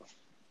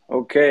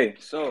Okay,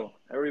 so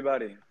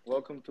everybody,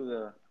 welcome to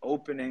the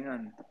opening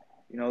and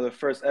the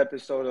first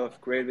episode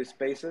of Creative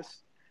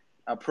Spaces,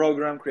 a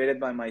program created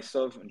by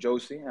myself,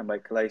 Josie, and by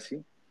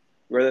Clacy.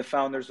 We're the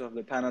founders of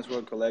the Panas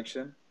World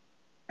Collection,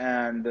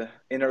 and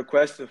in our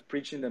quest of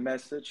preaching the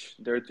message,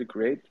 Dare to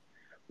Create,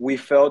 we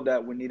felt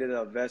that we needed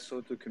a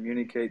vessel to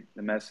communicate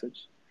the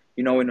message,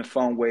 in a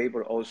fun way,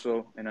 but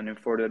also in an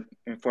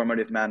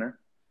informative manner.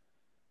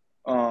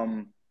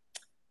 Um,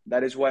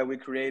 that is why we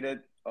created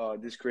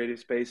these Creative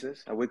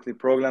Spaces, a weekly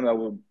program that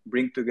will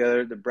bring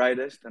together the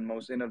brightest and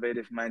most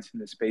innovative minds in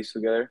the space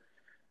together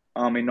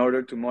in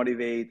order to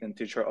motivate and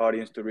teach our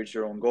audience to reach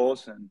their own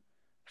goals and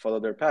follow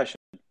their passion.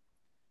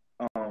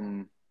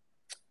 Um,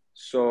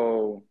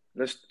 so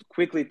let's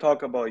quickly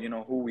talk about,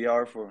 who we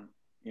are for,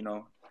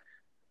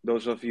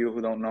 those of you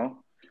who don't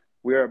know.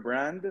 We are a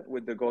brand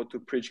with the goal to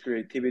preach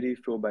creativity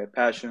fueled by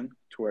passion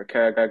to our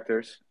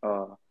characters,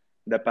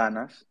 the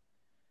Panas.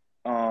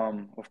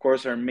 Of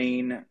course, our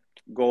main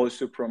goal is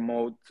to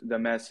promote the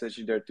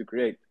message Dare to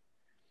Create.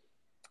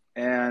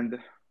 And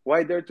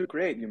why Dare to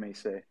Create, you may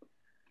say?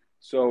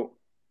 So,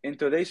 in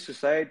today's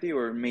society,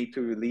 we're made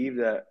to believe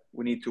that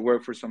we need to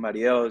work for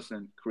somebody else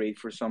and create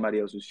for somebody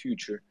else's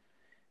future.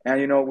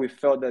 And, we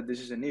felt that this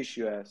is an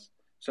issue as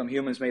some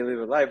humans may live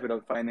a life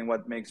without finding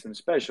what makes them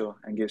special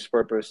and gives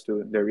purpose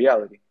to their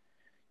reality.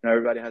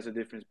 Everybody has a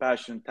different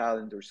passion,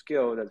 talent, or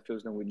skill that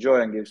fills them with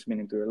joy and gives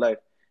meaning to their life.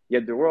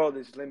 Yet the world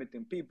is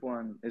limiting people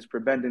and is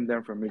preventing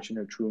them from reaching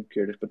their true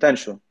creative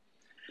potential.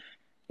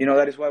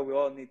 That is why we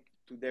all need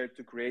to dare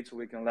to create so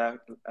we can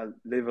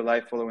live a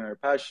life following our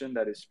passion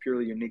that is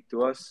purely unique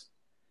to us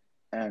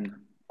and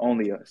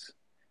only us.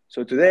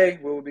 So today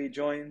we will be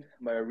joined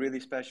by a really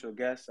special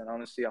guest and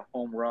honestly a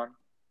home run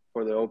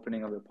for the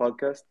opening of the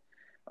podcast.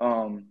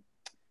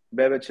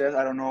 Bebe Chez,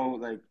 I don't know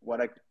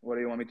what do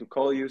you want me to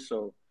call you?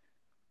 So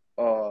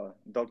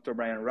Dr.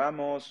 Brian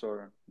Ramos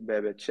or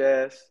Bebe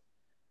Chez.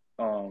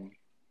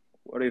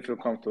 What do you feel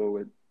comfortable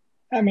with?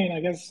 I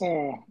guess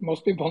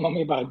most people know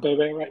me by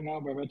Bebe right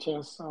now, Bebe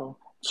Chez, so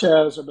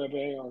Chez or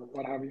Bebe or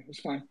what have you. It's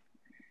fine.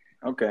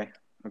 Okay,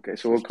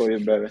 so we'll call you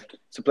Bebe.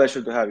 It's a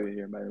pleasure to have you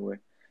here, by the way.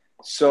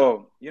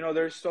 So,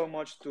 there's so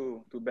much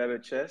to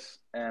Bebe Chez,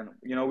 and,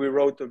 we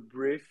wrote a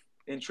brief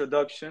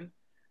introduction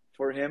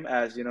for him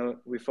as,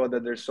 we thought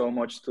that there's so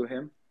much to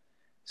him.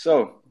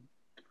 So,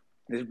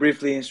 let's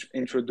briefly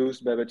introduce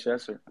Bebe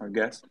Chez, our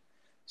guest.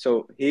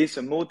 So, he's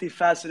a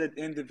multifaceted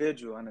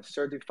individual and a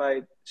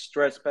certified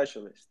stress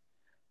specialist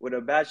with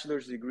a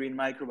bachelor's degree in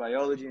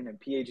microbiology and a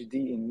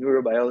Ph.D. in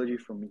neurobiology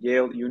from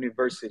Yale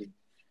University.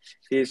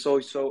 He is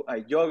also a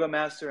yoga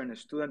master and a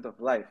student of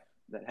life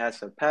that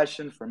has a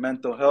passion for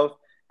mental health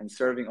and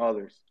serving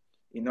others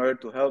in order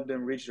to help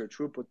them reach their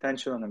true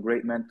potential and a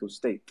great mental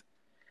state.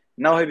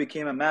 Now he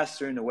became a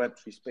master in the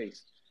Web3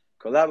 space,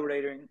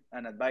 collaborating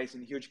and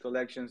advising huge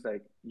collections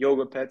like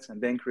Yoga Petz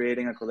and then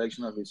creating a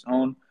collection of his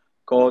own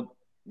called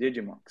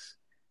DigiMonks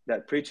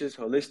that preaches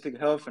holistic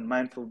health and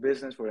mindful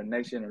business for the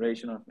next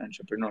generation of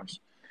entrepreneurs.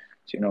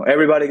 So,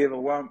 everybody give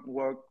a warm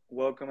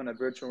welcome and a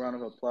virtual round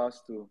of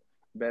applause to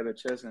Bebe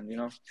Chez, and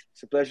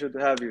it's a pleasure to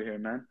have you here,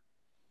 man.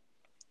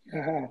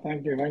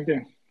 Thank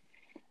you.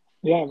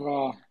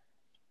 Yeah,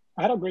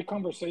 I had a great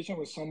conversation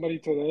with somebody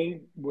today,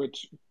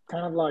 which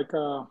kind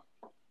of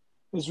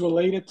is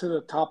related to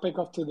the topic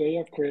of today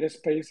of creative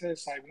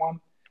spaces. I want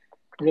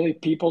really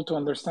people to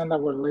understand that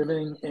we're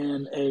living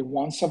in a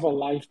once of a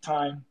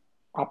lifetime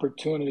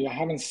opportunity. I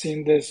haven't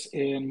seen this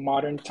in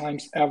modern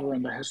times ever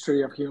in the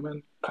history of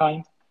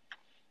humankind,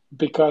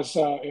 because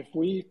if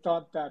we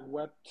thought that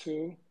Web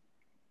 2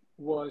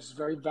 was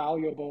very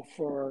valuable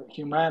for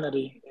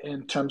humanity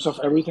in terms of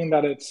everything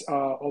that it's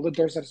all the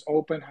doors that it's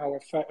opened, how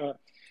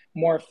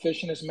more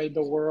efficient it's made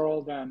the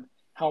world, and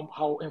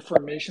how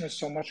information is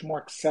so much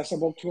more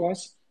accessible to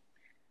us,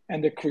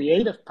 and the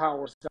creative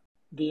powers that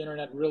the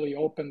internet really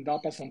opened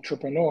up as an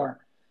entrepreneur.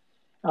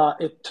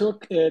 It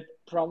took it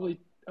probably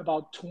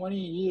about 20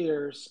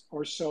 years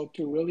or so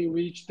to really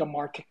reach the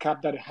market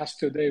cap that it has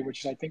today,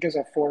 which I think is a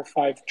 $4 or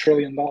 $5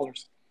 trillion.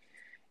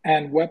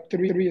 And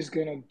Web3 is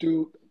going to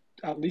do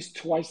at least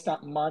twice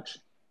that much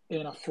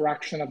in a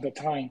fraction of the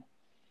time.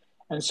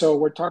 And so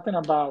we're talking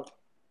about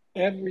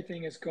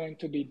everything is going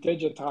to be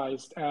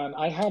digitized. And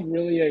I had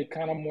really a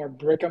kind of more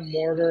brick and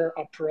mortar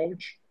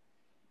approach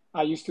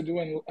I used to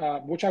do,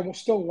 which I will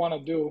still want to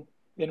do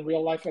in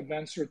real life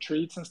events,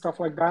 retreats, and stuff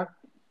like that.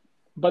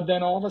 But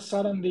then all of a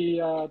sudden,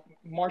 the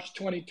March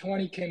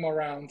 2020 came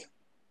around.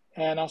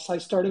 And as I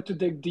started to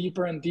dig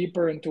deeper and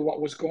deeper into what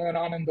was going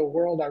on in the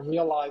world, I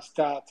realized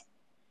that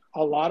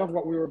a lot of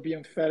what we were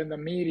being fed in the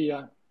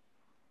media,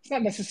 it's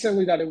not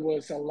necessarily that it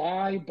was a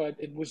lie, but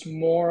it was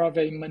more of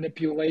a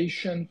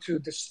manipulation to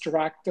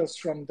distract us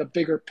from the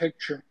bigger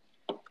picture.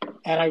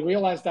 And I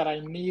realized that I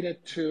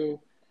needed to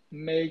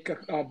make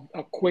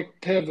a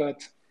quick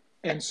pivot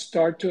and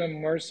start to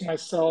immerse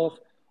myself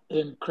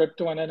in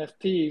crypto and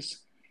NFTs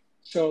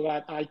so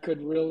that I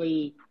could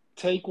really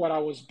take what I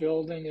was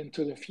building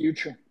into the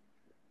future.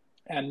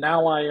 And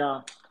now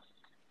I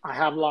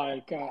have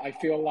I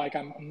feel like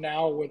I'm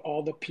now with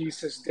all the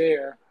pieces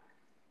there.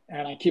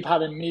 And I keep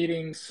having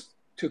meetings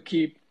to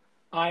keep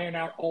iron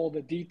out all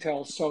the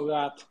details so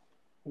that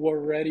we're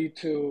ready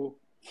to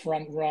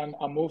front run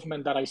a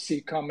movement that I see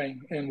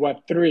coming in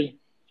Web3.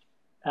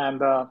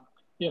 And,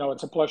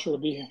 it's a pleasure to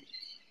be here.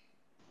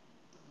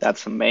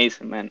 That's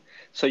amazing, man.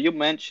 So you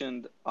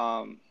mentioned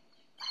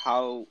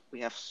how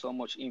we have so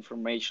much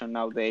information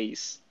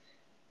nowadays.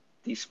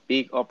 This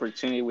big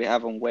opportunity we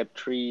have on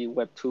Web3,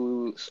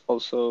 Web2 is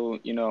also,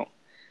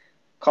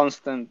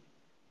 constant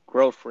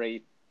growth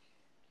rate,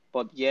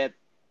 but yet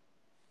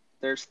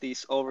there's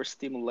this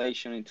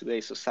overstimulation in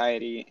today's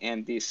society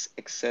and these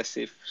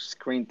excessive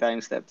screen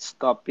times that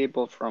stop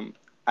people from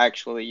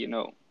actually,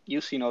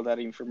 using all that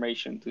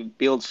information to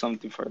build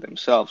something for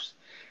themselves.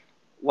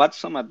 What's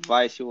some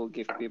advice you will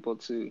give people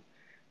to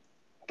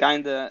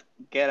kind of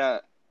get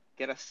a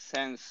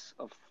sense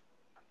of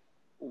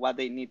what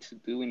they need to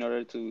do in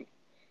order to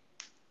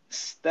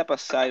step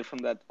aside from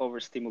that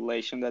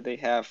overstimulation that they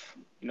have,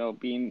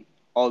 being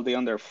all day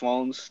on their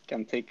phones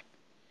can take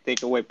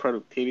away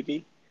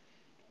productivity?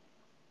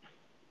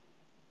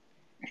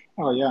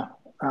 Oh, yeah.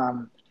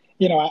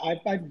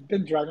 I've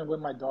been driving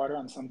with my daughter,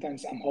 and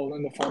sometimes I'm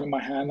holding the phone in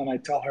my hand and I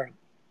tell her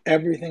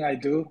everything I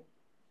do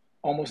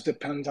almost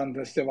depends on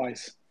this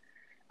device.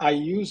 I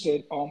use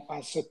it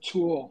as a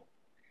tool.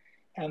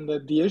 And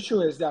the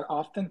issue is that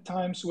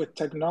oftentimes with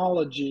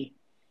technology,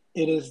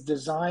 it is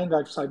designed,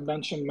 as I've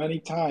mentioned many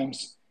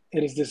times,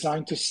 it is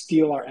designed to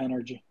steal our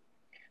energy.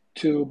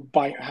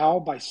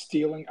 By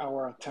stealing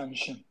our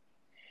attention.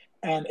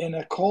 And in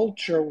a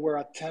culture where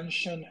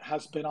attention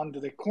has been on the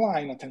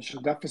decline,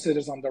 attention deficit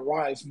is on the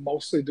rise,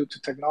 mostly due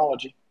to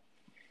technology.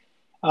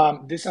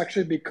 This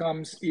actually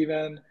becomes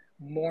even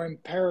more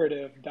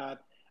imperative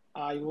that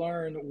I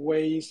learn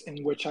ways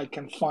in which I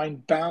can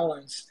find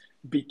balance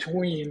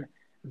between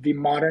the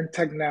modern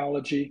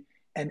technology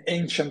and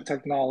ancient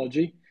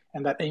technology.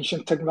 And that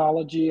ancient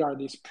technology are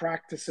these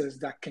practices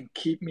that can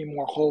keep me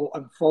more whole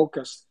and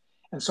focused.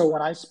 And so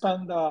when I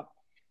spend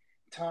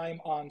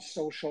time on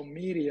social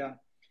media,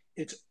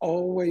 it's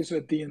always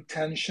with the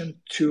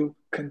intention to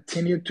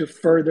continue to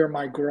further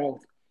my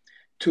growth,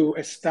 to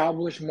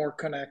establish more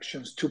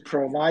connections, to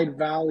provide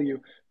value,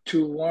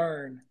 to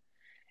learn,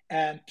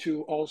 and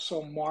to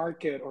also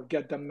market or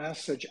get the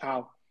message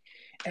out.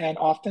 And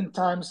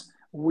oftentimes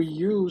we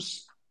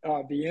use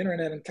the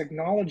internet and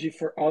technology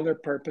for other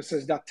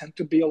purposes that tend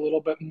to be a little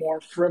bit more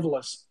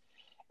frivolous.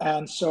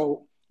 And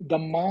so the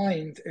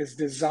mind is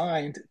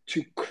designed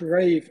to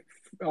crave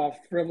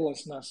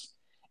frivolousness.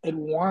 It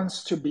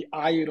wants to be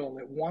idle.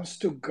 It wants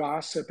to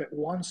gossip. It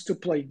wants to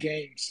play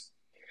games.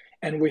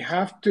 And we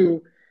have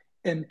to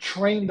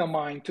entrain the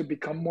mind to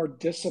become more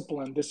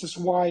disciplined. This is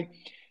why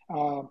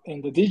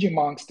in the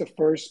DigiMonks, the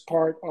first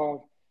part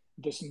of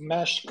this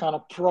mesh kind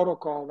of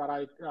protocol that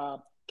I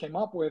came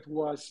up with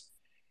was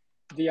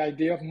the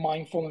idea of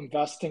mindful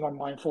investing or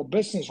mindful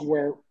business,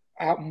 where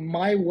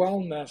my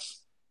wellness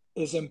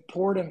is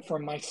important for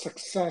my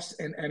success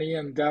in any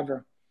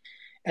endeavor.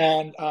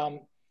 And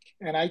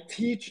I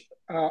teach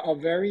a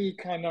very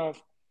kind of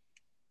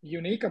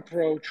unique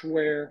approach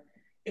where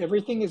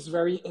everything is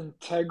very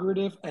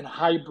integrative and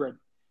hybrid.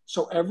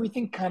 So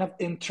everything kind of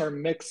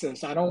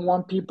intermixes. I don't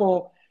want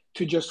people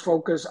to just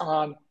focus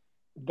on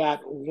that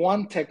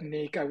one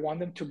technique. I want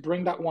them to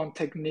bring that one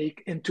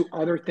technique into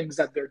other things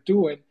that they're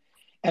doing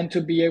and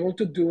to be able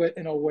to do it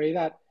in a way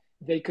that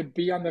they could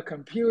be on the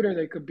computer,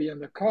 they could be in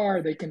the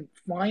car, they can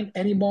find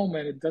any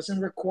moment. It doesn't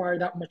require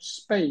that much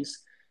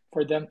space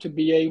for them to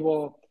be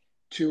able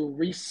to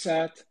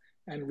reset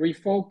and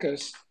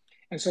refocus.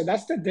 And so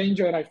that's the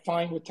danger that I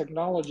find with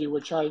technology,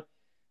 which I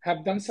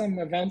have done some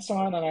events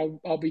on, and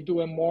I'll be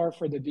doing more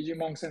for the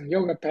DigiMonks and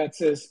Yoga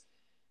Petz, is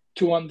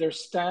to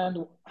understand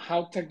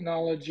how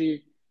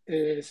technology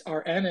is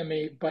our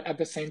enemy, but at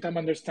the same time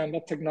understand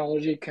that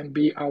technology can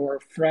be our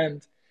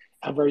friend,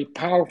 a very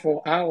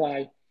powerful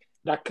ally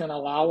that can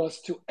allow us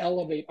to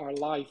elevate our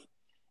life.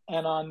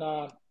 And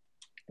on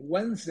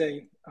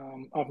Wednesday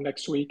of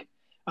next week,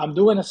 I'm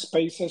doing a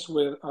spaces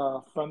with a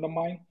friend of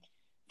mine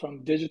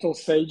from Digital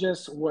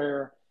Sages,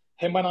 where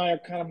him and I are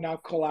kind of now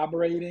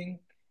collaborating.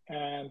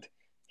 And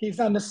he's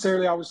not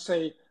necessarily, I would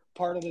say,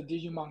 part of the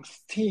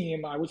DigiMonks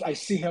team. I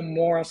see him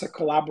more as a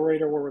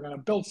collaborator where we're going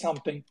to build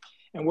something.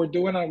 And we're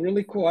doing a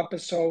really cool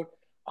episode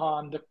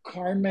on the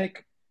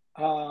karmic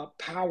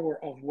power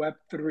of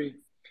Web3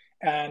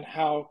 and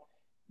how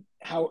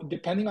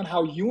depending on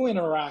how you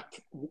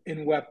interact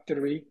in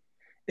Web3,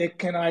 it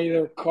can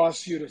either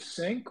cause you to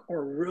sink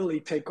or really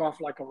take off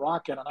like a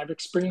rocket. And I've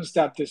experienced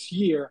that this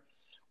year,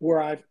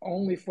 where I've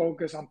only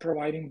focused on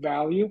providing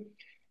value.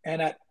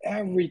 And at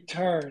every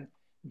turn,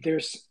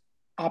 there's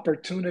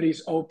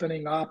opportunities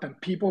opening up and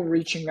people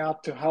reaching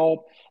out to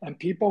help and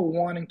people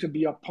wanting to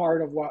be a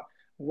part of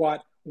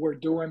what we're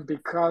doing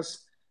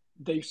because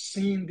they've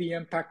seen the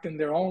impact in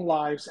their own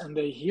lives and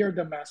they hear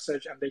the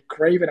message and they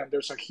crave it. And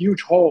there's a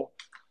huge hole.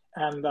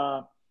 And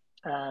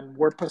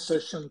we're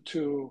positioned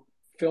to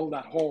fill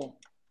that hole.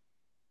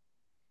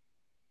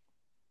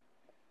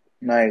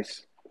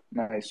 Nice.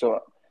 So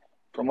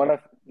from what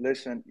I've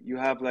listen, you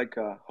have like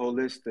a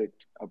holistic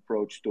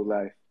approach to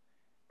life.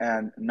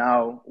 And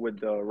now, with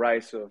the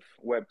rise of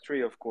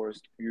Web3, of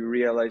course, you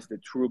realize the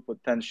true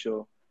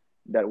potential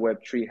that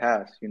Web3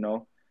 has.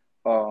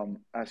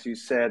 As you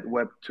said,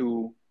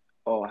 Web2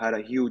 had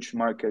a huge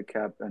market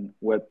cap, and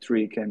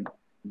Web3 can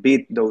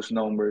beat those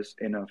numbers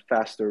in a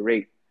faster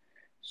rate.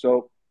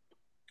 So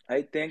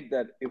I think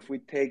that if we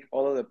take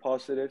all of the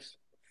positives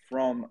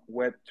from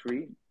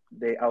Web3,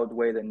 they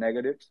outweigh the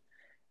negatives.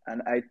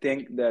 And I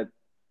think that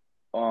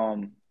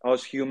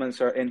us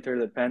humans are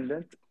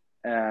interdependent,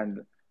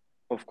 and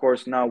of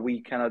course now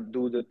we cannot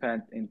do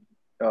depend in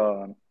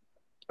uh,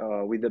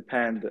 we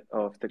depend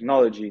of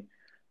technology.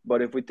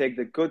 But if we take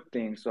the good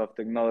things of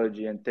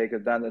technology and take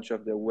advantage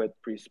of the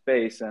Web3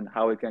 space and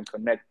how it can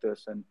connect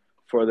us and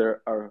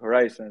further our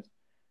horizons,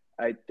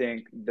 I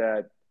think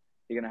that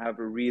you're gonna have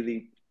a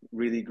really,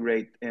 really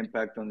great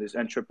impact on these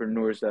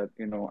entrepreneurs that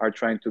are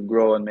trying to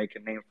grow and make a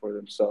name for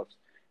themselves.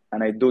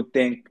 And I do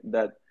think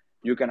that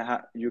you can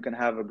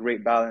have a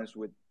great balance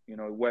with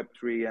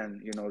Web3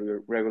 and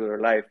your regular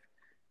life.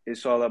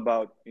 It's all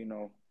about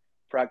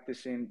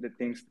practicing the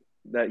things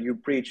that you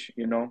preach.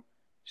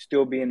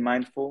 Still being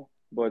mindful,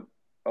 but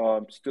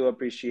still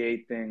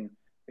appreciating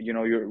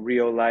your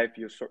real life,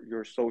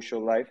 your social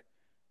life,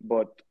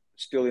 but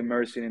still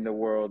immersing in the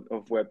world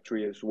of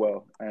Web3 as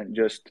well. And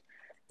just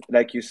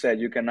like you said,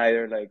 you can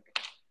either like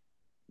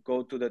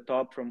go to the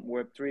top from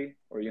Web3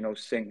 or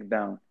sink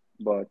down.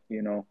 But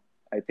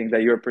I think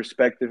that your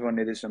perspective on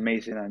it is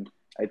amazing, and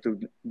I do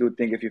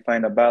think if you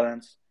find a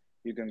balance,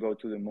 you can go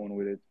to the moon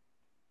with it.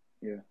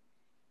 Yeah.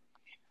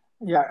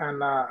 Yeah, and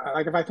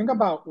like if I think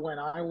about when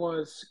I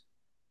was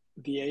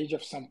the age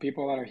of some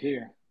people that are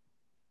here,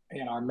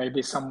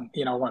 maybe some,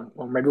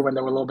 or maybe when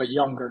they were a little bit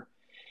younger.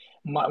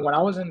 When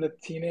I was in the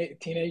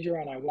teenager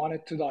and I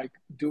wanted to like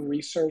do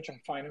research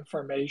and find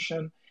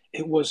information,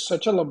 it was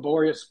such a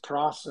laborious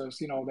process.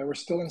 There were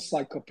still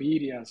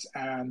encyclopedias,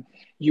 and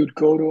you'd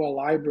go to a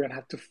library and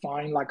have to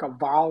find like a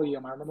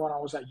volume. I remember when I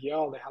was at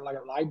Yale, they had like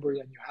a library,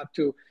 and you had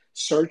to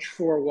search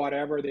for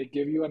whatever. They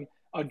give you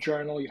a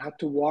journal. You had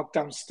to walk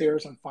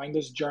downstairs and find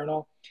this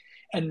journal.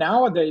 And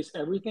nowadays,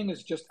 everything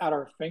is just at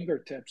our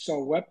fingertips. So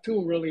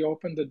Web2 really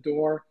opened the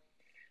door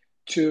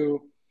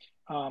to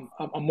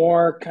a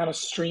more kind of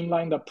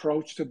streamlined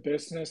approach to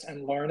business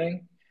and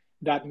learning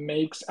that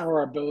makes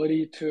our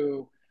ability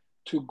to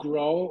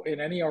grow in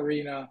any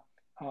arena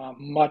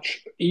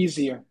much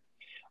easier.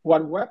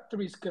 What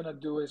Web3 is going to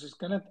do is it's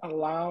going to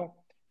allow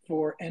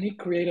for any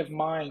creative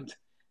mind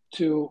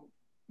to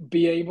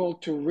be able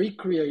to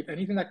recreate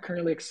anything that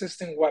currently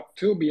exists in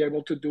Web2, be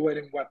able to do it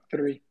in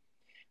Web3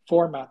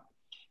 format.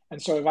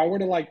 And so if I were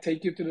to like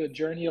take you to the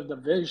journey of the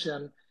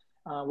vision,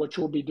 which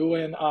we'll be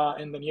doing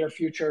in the near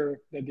future,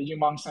 the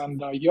DigiMonks and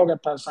the Yoga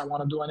Petz, I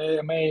want to do an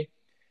AMA.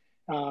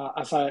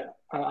 As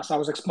I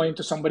was explaining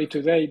to somebody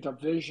today, the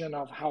vision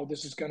of how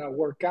this is going to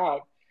work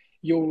out,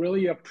 you'll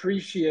really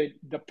appreciate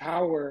the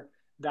power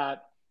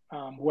that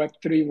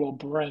Web3 will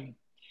bring.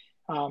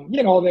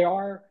 There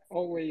are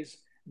always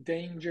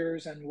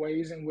dangers and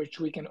ways in which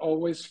we can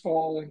always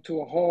fall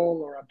into a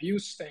hole or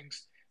abuse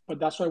things, but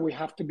that's why we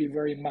have to be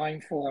very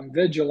mindful and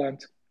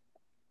vigilant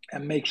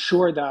and make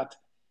sure that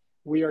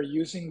we are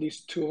using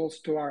these tools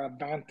to our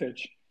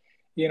advantage.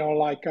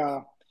 Like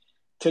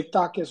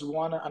TikTok is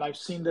one, and I've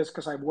seen this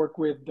because I've worked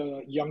with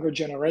the younger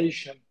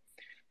generation.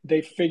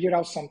 They figured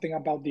out something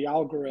about the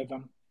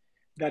algorithm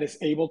that is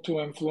able to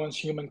influence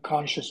human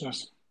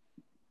consciousness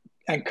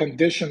and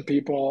condition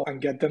people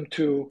and get them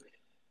to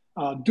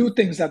do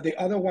things that they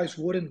otherwise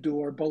wouldn't do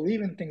or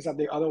believe in things that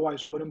they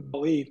otherwise wouldn't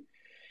believe.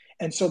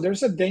 And so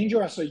there's a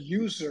danger as a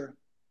user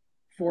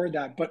for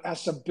that. But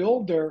as a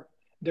builder,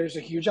 there's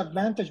a huge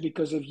advantage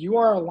because if you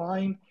are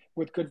aligned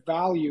with good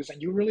values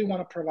and you really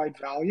want to provide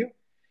value,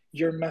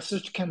 your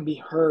message can be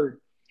heard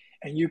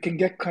and you can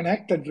get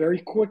connected very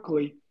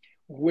quickly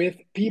with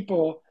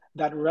people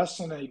that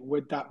resonate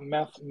with that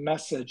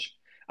message.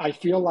 I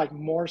feel like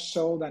more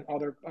so than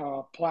other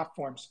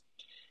platforms.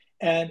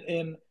 And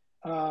in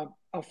a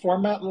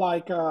format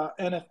like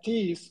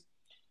NFTs,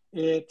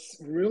 it's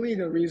really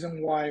the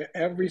reason why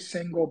every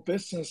single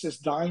business is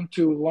dying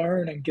to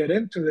learn and get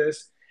into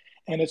this.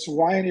 And it's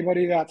why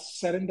anybody that's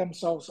setting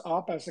themselves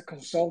up as a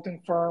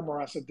consulting firm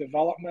or as a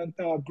development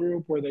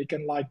group where they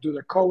can like do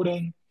the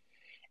coding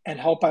and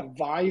help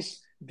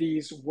advise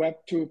these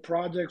Web2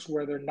 projects,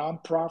 whether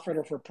nonprofit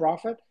or for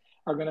profit,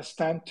 are going to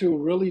stand to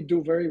really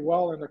do very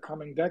well in the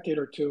coming decade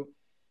or two,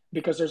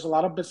 because there's a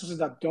lot of businesses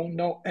that don't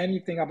know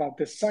anything about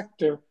this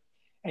sector,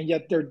 and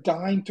yet they're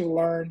dying to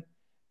learn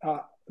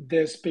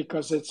this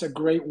because it's a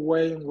great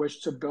way in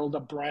which to build a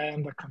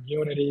brand, a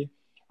community,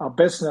 a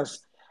business.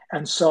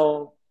 And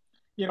so,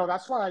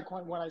 that's why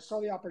when I saw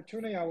the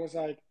opportunity, I was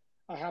like,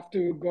 I have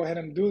to go ahead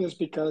and do this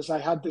because I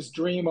had this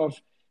dream of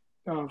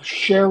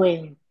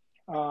sharing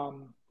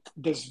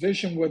this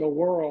vision with the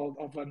world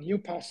of a new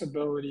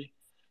possibility.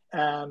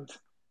 And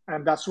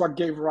that's what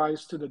gave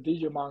rise to the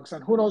DigiMonks.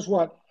 And who knows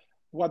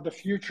what the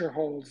future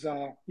holds.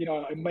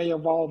 It may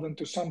evolve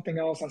into something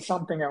else and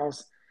something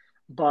else.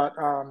 But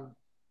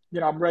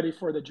I'm ready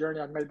for the journey.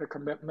 I made the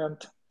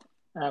commitment,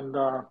 and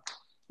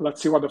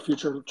let's see what the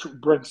future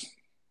brings.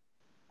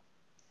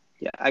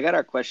 Yeah, I got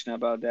a question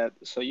about that.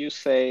 So you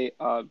say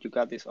you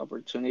got this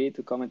opportunity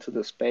to come into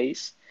the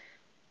space.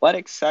 What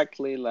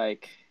exactly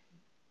like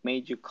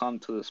made you come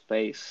to the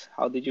space?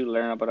 How did you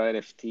learn about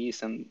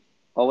NFTs, and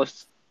what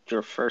was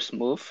your first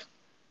move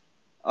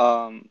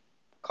um,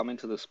 coming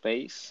to the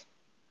space?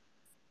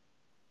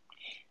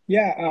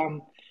 Yeah,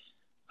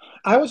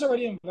 I was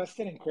already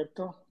invested in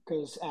crypto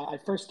because I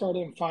first started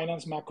in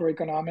finance,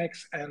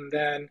 macroeconomics, and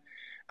then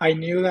I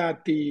knew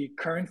that the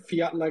current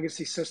fiat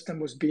legacy system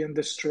was being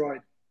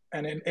destroyed,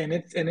 and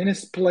in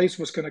its place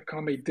was going to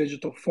come a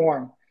digital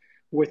form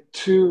with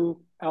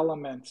two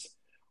elements.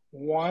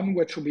 One,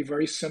 which will be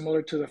very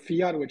similar to the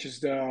fiat, which is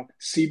the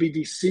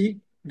CBDC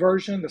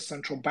version, the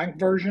central bank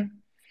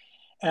version,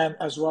 and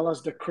as well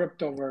as the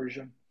crypto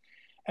version.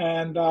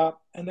 And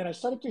then I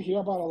started to hear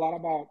about a lot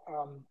about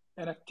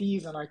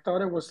NFTs, and I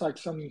thought it was like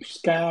some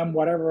scam,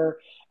 whatever.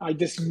 I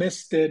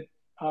dismissed it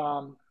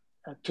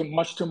too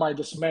much to my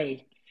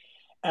dismay,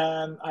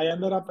 and I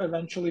ended up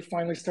eventually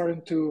finally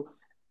starting to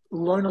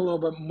learn a little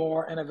bit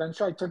more. And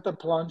eventually, I took the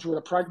plunge with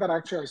a product that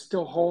actually I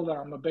still hold that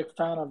I'm a big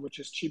fan of, which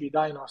is Chibi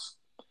Dinos.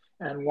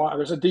 And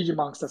there's a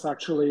DigiMonks that's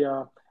actually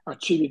a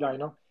Chibi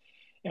Dino,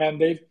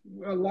 and they've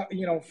a lot,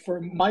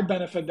 for my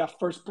benefit, that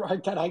first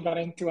project that I got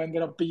into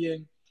ended up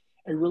being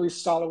a really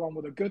solid one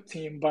with a good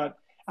team. But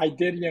I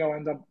did,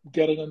 end up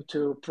getting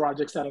into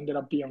projects that ended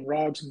up being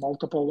rugs,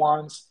 multiple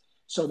ones.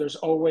 So there's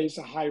always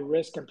a high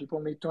risk, and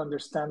people need to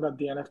understand that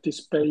the NFT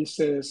space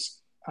is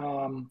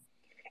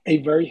a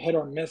very hit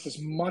or miss. It's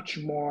much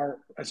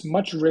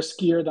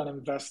riskier than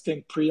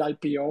investing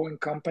pre-IPO in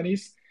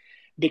companies,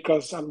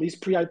 because at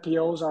least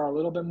pre-IPOs are a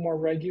little bit more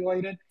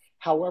regulated.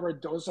 However,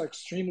 those are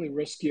extremely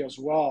risky as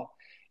well.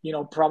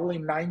 Probably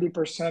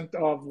 90%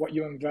 of what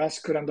you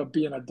invest could end up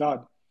being a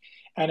dud.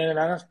 And in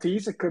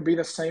NFTs, it could be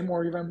the same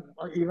or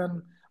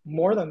even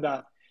more than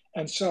that.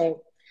 And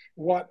so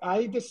what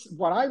I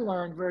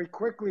learned very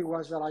quickly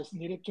was that I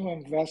needed to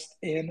invest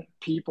in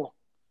people.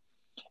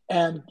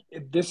 And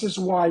this is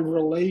why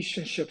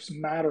relationships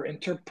matter,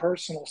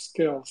 interpersonal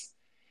skills,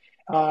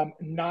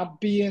 not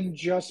being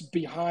just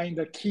behind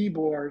a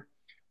keyboard,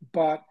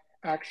 but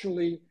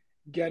actually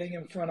getting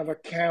in front of a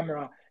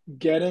camera,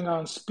 getting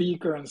on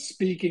speaker and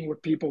speaking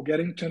with people,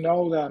 getting to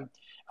know them,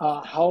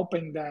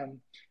 helping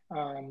them,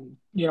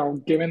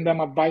 giving them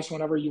advice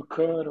whenever you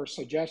could or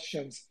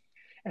suggestions.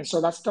 And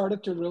so that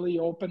started to really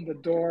open the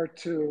door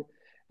to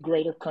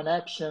greater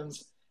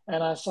connections.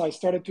 And as I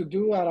started to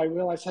do that, I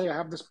realized, hey, I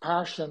have this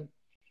passion.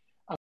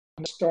 I'm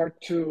going to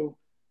start to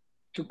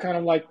kind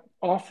of like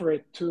offer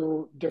it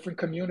to different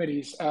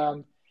communities.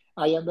 And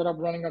I ended up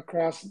running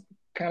across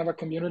kind of a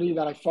community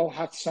that I felt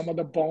had some of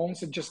the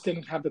bones. It just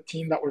didn't have the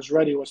team that was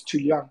ready. It was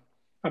too young.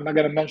 I'm not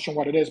going to mention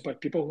what it is,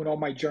 but people who know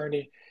my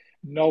journey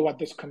know what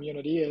this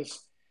community is.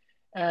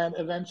 And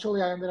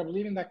eventually I ended up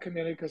leaving that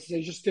community because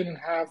they just didn't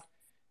have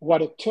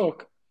what it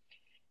took.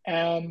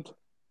 And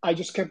I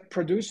just kept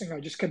producing. I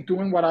just kept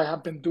doing what I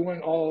have been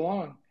doing all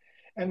along.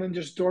 And then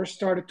just doors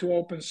started to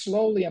open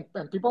slowly.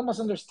 And people must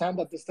understand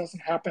that this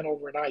doesn't happen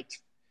overnight.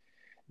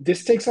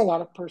 This takes a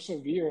lot of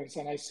perseverance.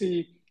 And I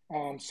see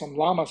some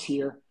llamas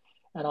here.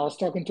 And I was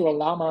talking to a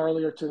llama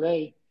earlier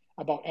today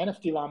about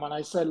NFT llama. And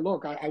I said,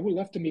 look, I would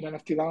love to meet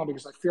NFT llama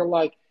because I feel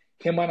like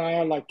him and I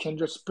are like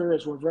kindred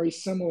spirits. We're very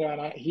similar.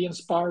 And he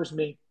inspires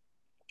me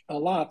a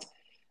lot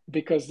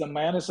because the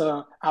man is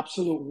an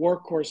absolute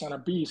workhorse and a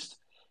beast.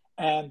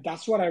 And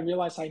that's what I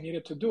realized I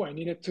needed to do. I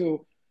needed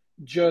to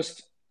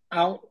just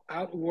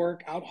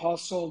outwork, out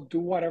hustle, do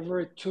whatever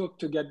it took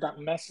to get that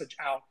message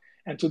out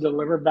and to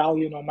deliver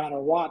value no matter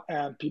what.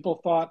 And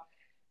people thought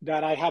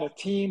that I had a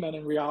team, and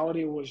in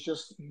reality, it was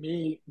just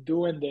me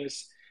doing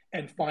this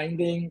and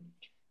finding,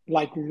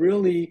 like,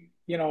 really,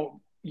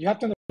 you have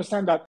to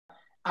understand that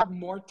I have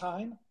more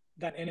time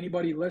than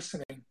anybody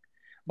listening.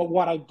 But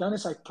what I've done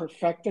is I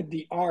perfected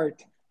the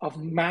art of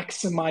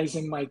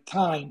maximizing my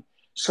time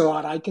so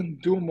that I can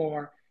do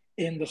more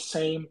in the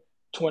same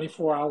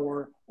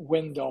 24-hour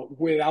window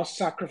without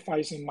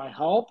sacrificing my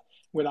health,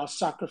 without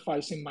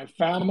sacrificing my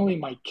family,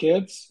 my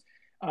kids,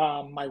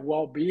 my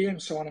well-being,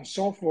 so on and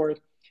so forth.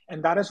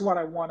 And that is what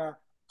I want to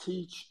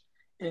teach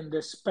in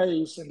this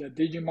space, in the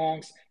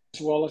DigiMonks,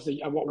 as well as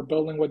what we're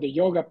building with the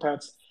Yoga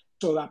Petz,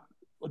 so that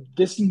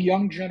this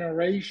young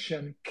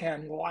generation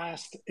can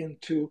last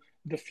into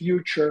the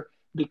future,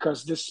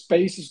 because this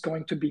space is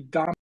going to be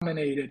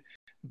dominated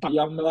by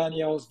young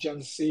millennials,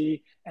 Gen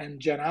Z, and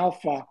Gen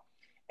Alpha.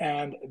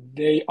 And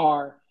they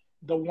are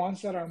the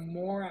ones that are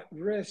more at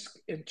risk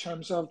in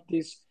terms of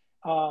this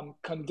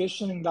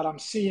conditioning that I'm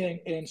seeing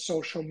in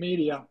social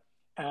media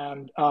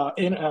and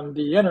in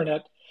the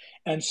internet.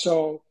 And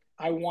so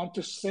I want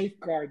to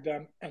safeguard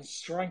them and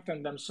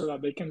strengthen them so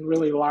that they can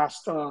really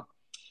last a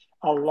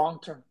long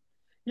term.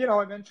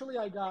 Eventually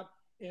I got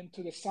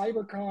into the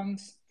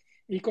cybercons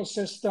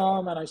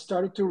ecosystem, and I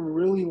started to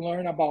really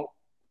learn about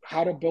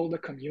how to build a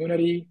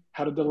community,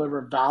 how to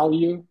deliver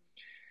value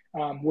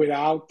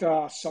without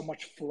so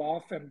much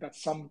fluff, and that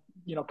some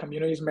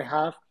communities may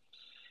have.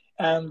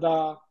 And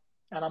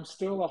I'm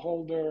still a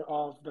holder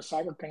of the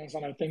cybercoins,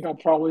 and I think I'll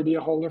probably be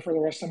a holder for the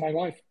rest of my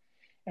life.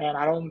 And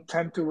I don't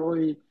tend to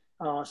really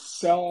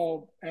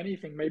sell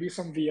anything. Maybe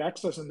some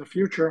VXs in the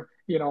future,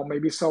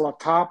 maybe sell a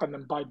top and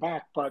then buy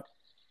back. But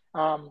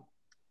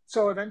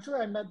so eventually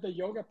I met the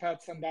Yoga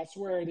Petz, and that's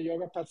where the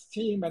Yoga Petz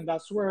team, and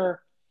that's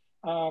where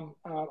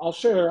I'll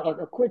share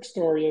a quick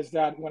story, is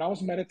that when I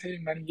was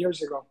meditating many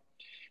years ago,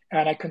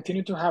 and I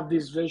continued to have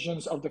these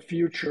visions of the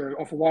future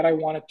of what I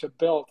wanted to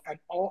build. And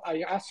all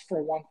I asked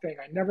for one thing.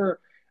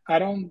 I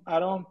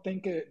don't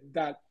think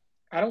that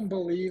I don't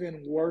believe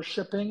in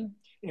worshiping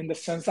in the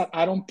sense that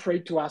I don't pray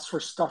to ask for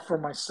stuff for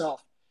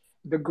myself.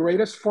 The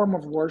greatest form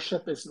of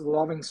worship is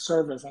loving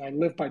service, and I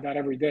live by that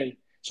every day.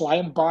 So I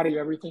embody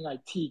everything I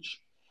teach.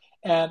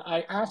 And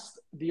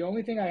the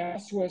only thing I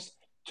asked was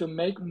to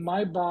make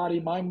my body,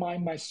 my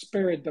mind, my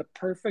spirit the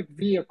perfect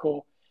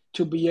vehicle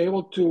to be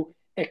able to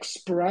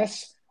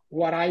express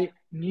what I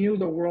knew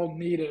the world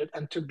needed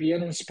and to be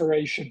an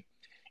inspiration.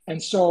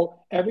 And so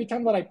every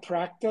time that I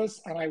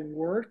practiced and I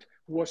worked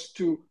was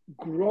to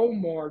grow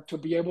more, to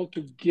be able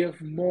to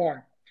give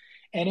more.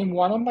 And in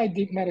one of my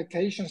deep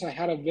meditations, I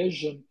had a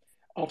vision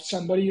of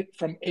somebody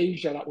from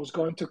Asia that was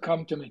going to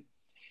come to me.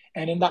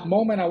 And in that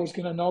moment, I was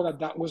going to know that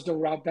that was the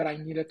route that I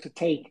needed to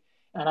take.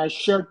 And I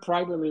shared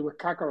privately with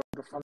Kakaro,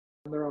 the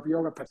founder of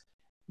Yoga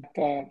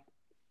Petz,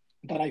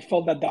 that I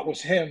felt that that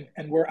was him.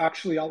 And we're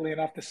actually, oddly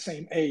enough, the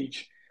same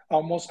age,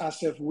 almost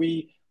as if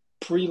we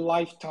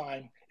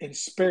pre-lifetime in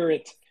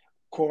spirit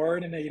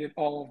coordinated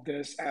all of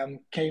this and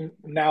came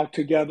now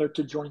together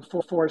to join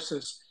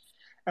forces,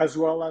 as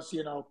well as,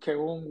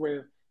 Keun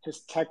with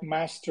his tech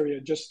mastery.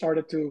 It just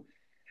started to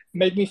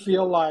make me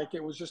feel like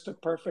it was just a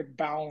perfect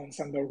balance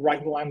and the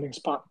right landing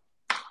spot.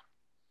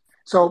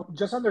 So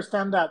just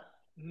understand that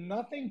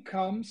nothing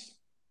comes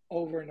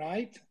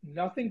overnight.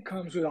 Nothing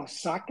comes without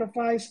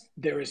sacrifice.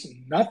 There is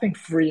nothing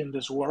free in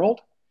this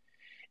world.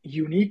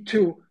 You need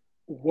to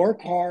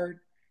work hard.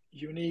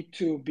 You need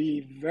to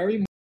be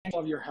very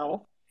mindful of your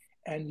health,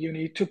 and you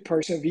need to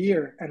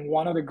persevere. And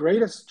one of the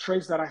greatest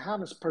traits that I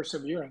have is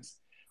perseverance.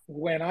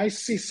 When I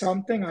see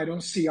something, I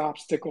don't see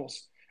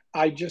obstacles.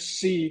 I just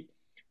see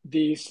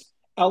these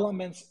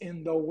elements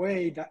in the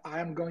way that I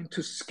am going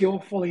to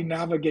skillfully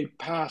navigate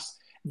past.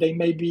 They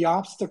may be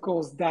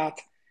obstacles that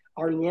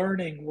are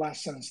learning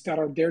lessons that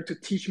are there to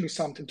teach me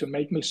something, to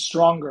make me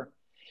stronger.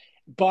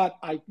 But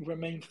I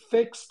remain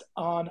fixed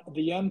on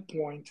the end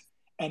point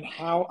and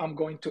how I'm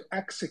going to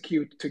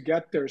execute to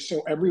get there.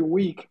 So every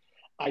week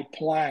I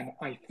plan,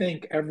 I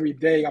think every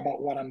day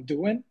about what I'm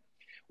doing,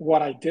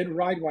 what I did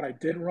right, what I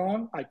did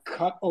wrong. I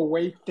cut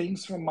away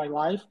things from my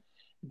life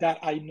that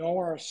I know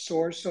are a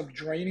source of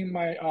draining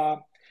my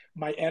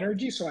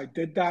energy. So I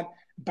did that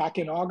back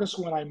in August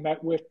when I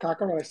met with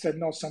Kakaro. I said,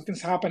 no,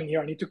 something's happening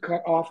here. I need to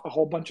cut off a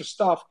whole bunch of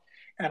stuff.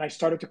 And I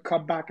started to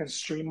cut back and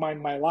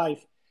streamline my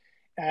life.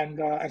 And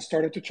I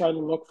started to try to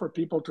look for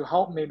people to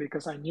help me,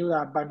 because I knew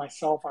that by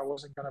myself I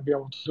wasn't going to be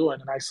able to do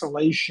it. In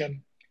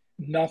isolation,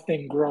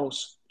 nothing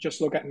grows.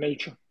 Just look at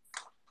nature.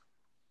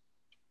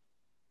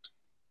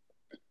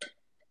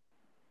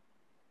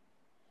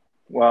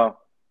 Wow,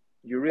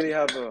 you really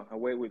have a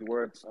way with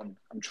words.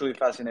 I'm truly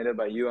fascinated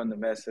by you and the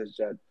message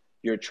that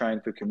you're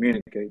trying to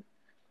communicate.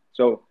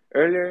 So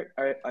earlier,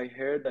 I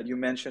heard that you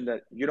mentioned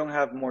that you don't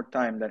have more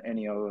time than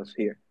any of us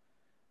here,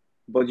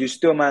 but you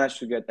still manage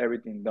to get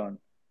everything done.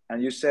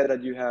 And you said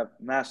that you have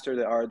mastered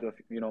the art of,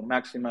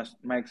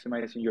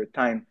 maximizing your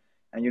time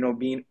and,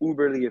 being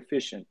uberly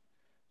efficient.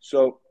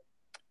 So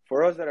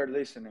for us that are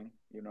listening,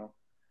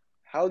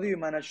 how do you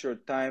manage your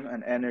time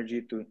and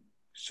energy to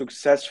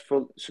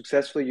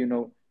successfully,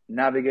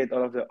 navigate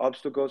all of the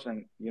obstacles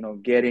and,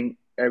 getting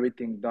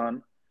everything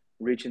done,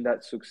 reaching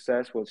that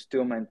success while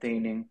still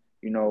maintaining,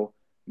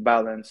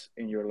 balance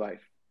in your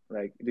life?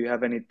 Like, do you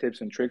have any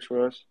tips and tricks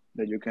for us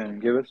that you can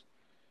give us?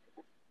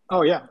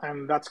 Oh, yeah.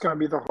 And that's going to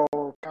be the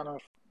whole kind of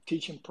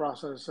teaching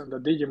process and the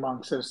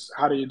DigiMonks is,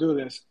 how do you do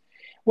this?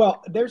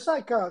 Well, there's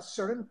like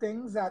certain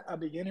things that a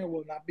beginner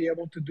will not be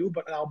able to do,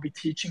 but I'll be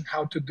teaching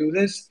how to do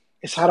this,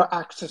 is how to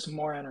access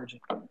more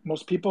energy.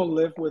 Most people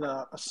live with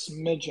a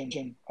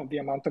smidgen of the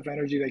amount of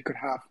energy they could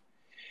have.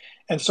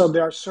 And so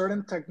there are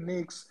certain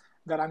techniques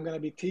that I'm going to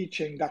be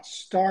teaching that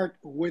start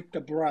with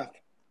the breath,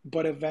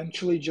 but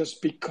eventually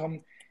just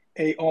become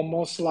a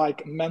almost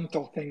like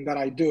mental thing that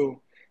I do,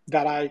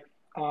 that I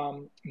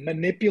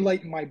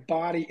manipulate my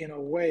body in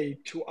a way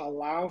to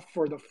allow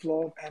for the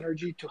flow of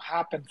energy to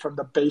happen from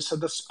the base of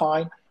the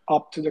spine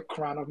up to the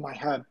crown of my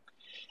head.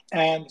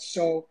 And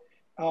so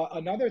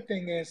another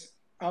thing is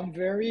I'm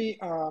very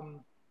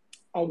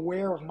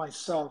aware of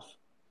myself.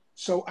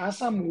 So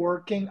as I'm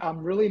working,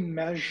 I'm really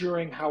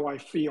measuring how I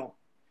feel.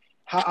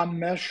 How I'm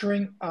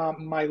measuring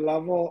my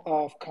level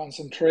of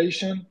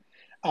concentration.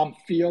 I'm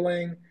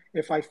feeling,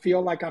 if I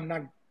feel like I'm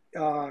not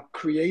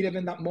creative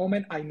in that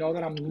moment, I know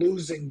that I'm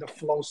losing the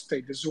flow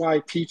state. This is why I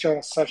teach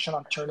a session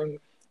on turning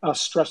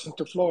stress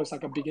into flow. It's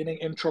like a beginning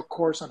intro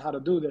course on how to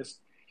do this.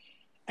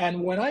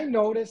 And when I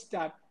notice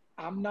that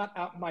I'm not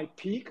at my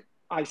peak,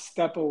 I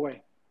step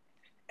away.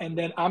 And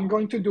then I'm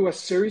going to do a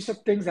series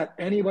of things that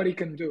anybody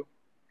can do.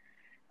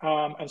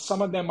 And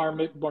some of them are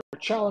more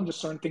challenges,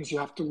 certain things you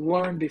have to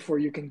learn before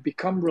you can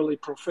become really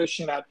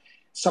proficient at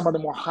some of the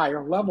more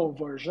higher level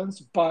versions.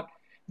 But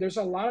there's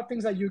a lot of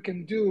things that you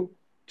can do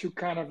to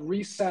kind of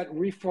reset,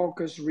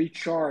 refocus,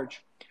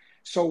 recharge.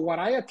 So what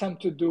I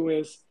attempt to do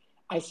is,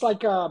 it's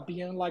like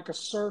being like a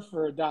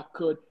surfer that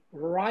could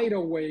ride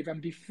a wave,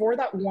 and before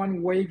that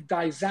one wave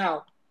dies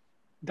out,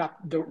 that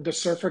the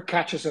surfer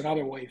catches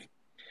another wave.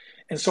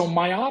 And so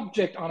my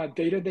object on a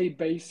day-to-day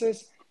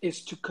basis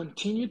is to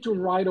continue to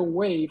ride a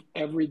wave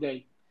every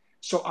day.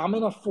 So I'm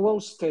in a flow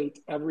state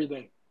every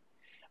day.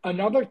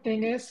 Another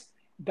thing is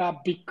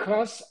that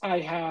because I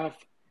have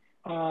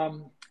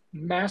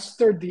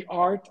mastered the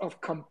art of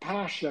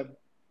compassion,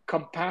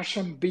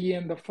 compassion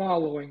being the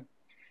following.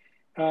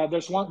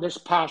 There's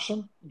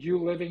passion,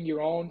 you living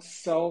your own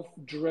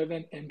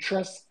self-driven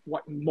interest,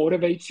 what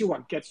motivates you,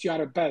 what gets you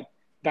out of bed.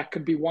 That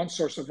could be one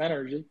source of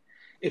energy.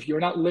 If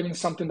you're not living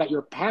something that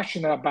you're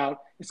passionate about,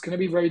 it's going to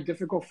be very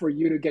difficult for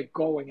you to get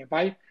going. If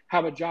I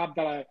have a job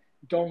that I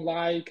don't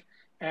like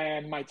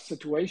and my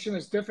situation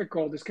is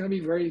difficult, it's going to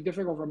be very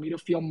difficult for me to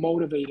feel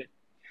motivated.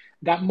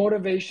 That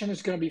motivation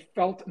is going to be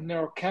felt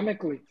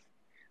neurochemically.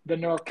 The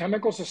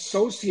neurochemicals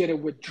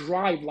associated with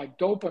drive, like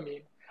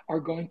dopamine, are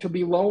going to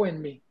be low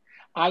in me.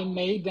 I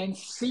may then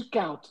seek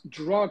out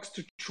drugs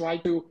to try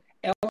to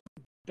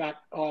elevate that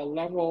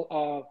level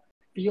of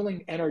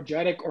feeling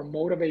energetic or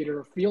motivated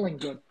or feeling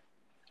good.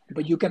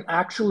 But you can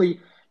actually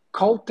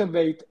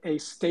cultivate a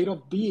state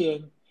of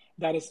being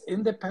that is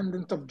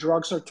independent of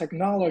drugs or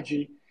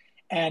technology.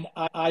 And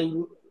I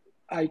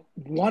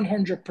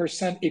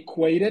 100%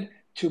 equate it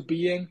to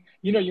being,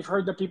 you've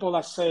heard the people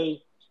that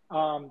say,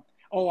 oh,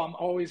 I'm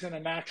always in a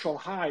natural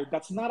high.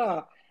 That's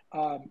not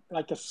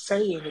like a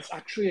saying. It's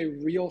actually a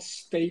real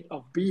state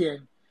of being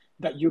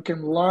that you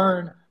can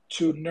learn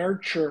to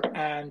nurture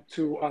and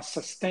to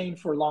sustain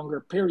for longer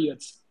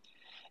periods.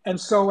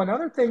 And so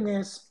another thing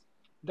is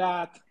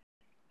that,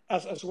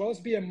 as well as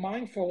being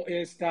mindful,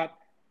 is that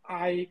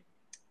I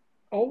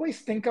always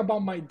think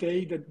about my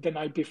day the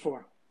night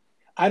before.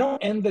 I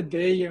don't end the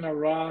day in a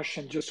rush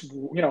and just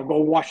go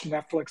watch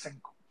Netflix and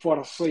fall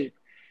asleep.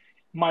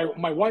 My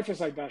wife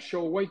is like that.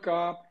 She'll wake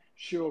up,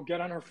 she'll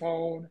get on her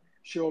phone,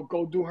 she'll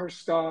go do her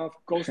stuff,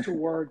 goes to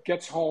work,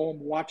 gets home,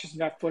 watches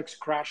Netflix,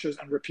 crashes,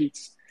 and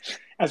repeats.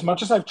 As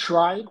much as I've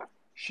tried,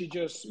 she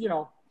just,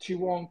 she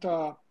won't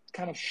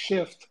kind of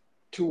shift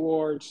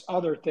towards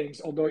other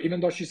things,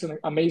 even though she's an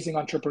amazing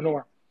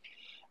entrepreneur.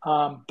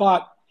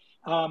 But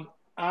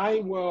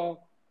I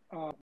will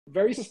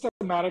very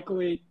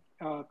systematically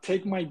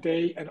take my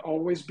day and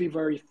always be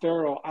very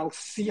thorough. I'll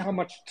see how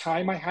much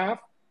time I have.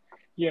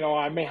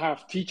 I may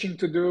have teaching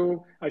to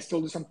do. I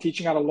still do some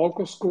teaching at a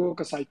local school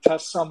because I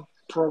test some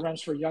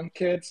programs for young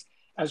kids,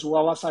 as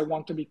well as I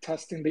want to be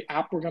testing the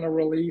app we're going to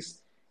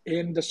release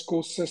in the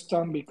school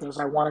system because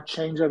I want to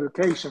change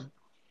education.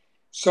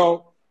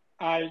 So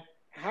I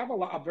have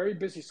a very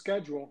busy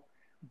schedule,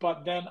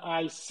 but then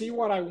I see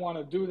what I want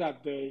to do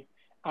that day.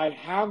 I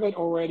have it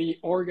already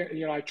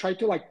organized. I try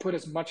to put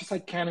as much as I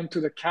can into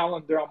the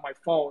calendar on my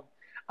phone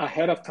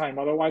ahead of time.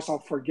 Otherwise, I'll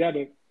forget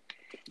it.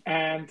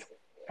 And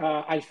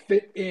I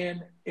fit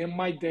in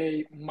my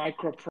day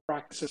micro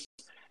practices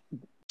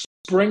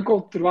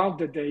sprinkled throughout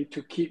the day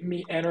to keep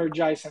me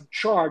energized and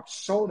charged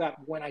so that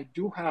when I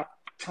do have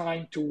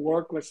time to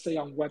work, let's say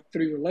on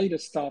Web3 related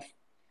stuff,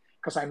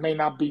 because I may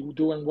not be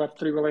doing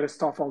Web3 related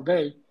stuff all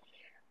day,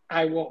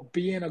 I will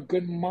be in a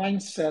good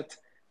mindset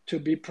to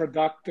be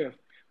productive.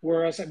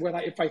 Whereas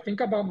if I think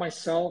about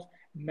myself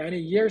many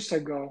years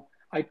ago,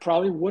 I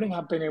probably wouldn't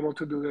have been able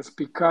to do this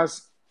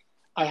because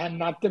I had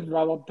not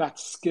developed that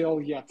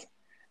skill yet,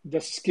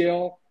 the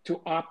skill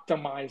to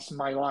optimize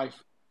my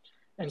life.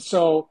 And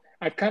so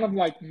I've kind of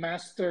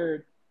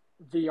mastered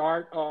the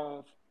art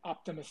of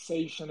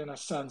optimization in a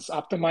sense,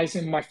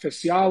 optimizing my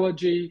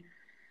physiology,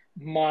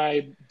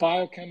 my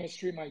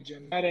biochemistry, my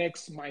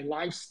genetics, my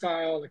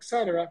lifestyle,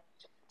 etc.,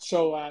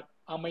 so that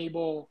I'm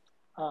able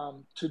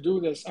to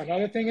do this.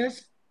 Another thing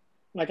is,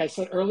 like I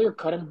said earlier,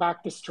 cutting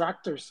back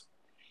distractors.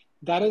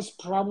 That is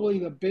probably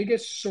the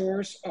biggest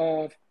source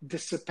of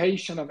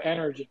dissipation of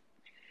energy.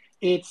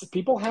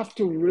 People have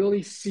to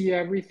really see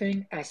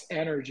everything as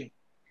energy.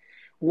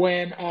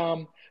 When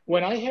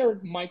I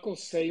heard Michael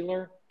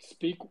Saylor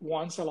speak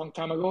once a long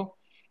time ago,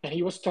 and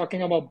he was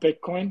talking about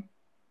Bitcoin,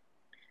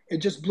 it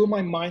just blew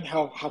my mind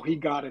how he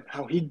got it,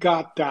 how he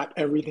got that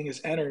everything is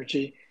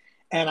energy.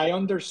 And I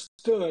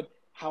understood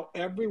how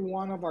every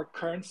one of our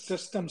current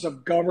systems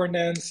of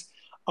governance,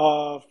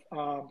 of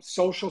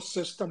social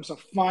systems, of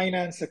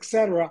finance,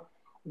 etc.,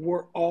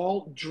 were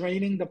all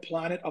draining the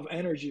planet of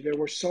energy. They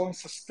were so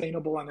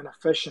unsustainable and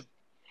inefficient.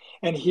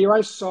 And here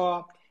I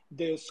saw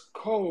this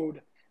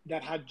code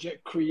that had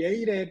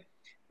created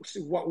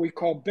what we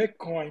call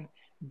Bitcoin,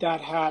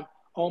 that had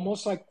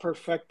almost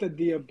perfected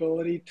the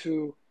ability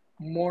to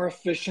more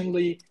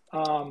efficiently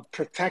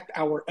protect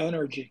our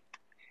energy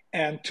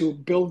and to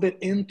build it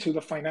into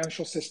the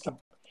financial system.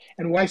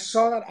 And when I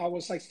saw that, I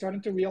was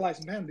starting to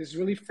realize, man, this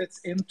really fits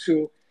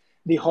into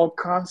the whole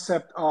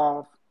concept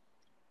of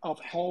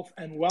health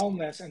and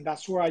wellness. And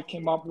that's where I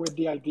came up with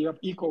the idea of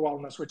eco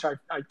wellness, which I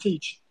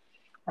teach.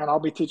 And I'll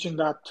be teaching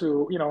that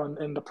to,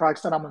 in the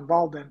projects that I'm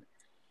involved in.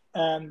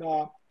 And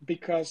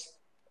because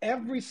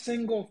every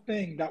single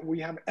thing that we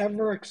have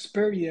ever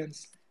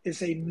experienced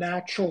is a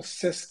natural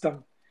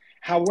system.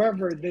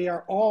 However, they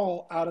are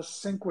all out of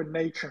sync with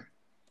nature.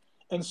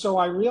 And so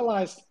I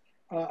realized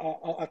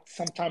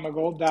some time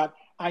ago that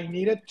I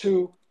needed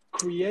to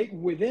create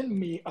within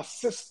me a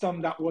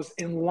system that was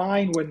in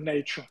line with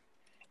nature.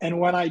 And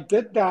when I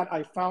did that,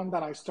 I found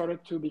that I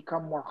started to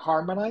become more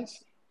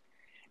harmonized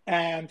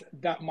and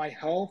that my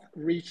health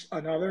reached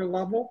another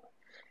level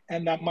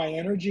and that my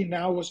energy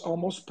now was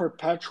almost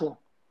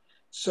perpetual.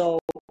 So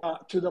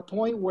to the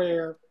point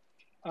where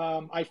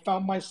I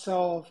found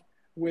myself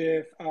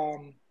with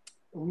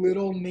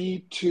little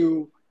need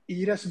to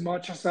eat as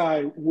much as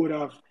I would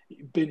have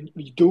been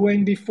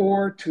doing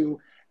before. To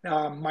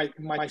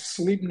my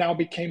sleep now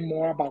became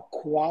more about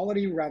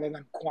quality rather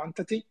than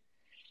quantity.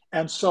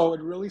 And so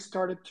it really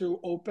started to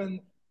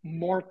open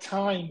more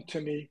time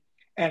to me.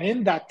 And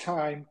in that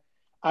time,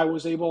 I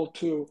was able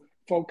to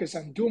focus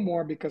and do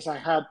more because I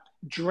had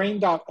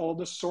drained out all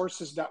the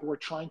sources that were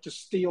trying to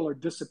steal or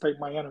dissipate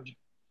my energy.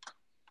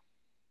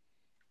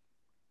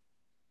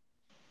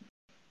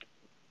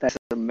 That's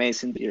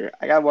amazing to hear.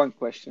 I got one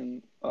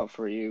question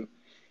for you.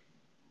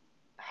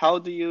 How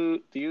do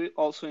you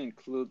also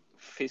include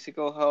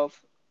physical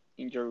health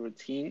in your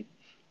routine?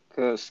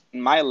 Because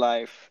in my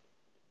life,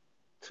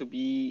 to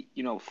be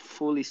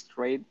fully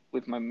straight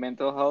with my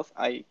mental health,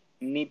 I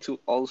need to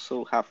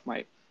also have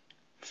my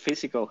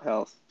physical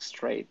health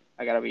straight.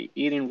 I gotta be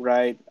eating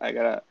right. I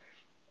gotta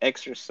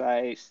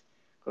exercise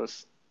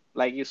because,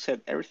 like you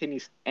said, everything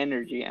is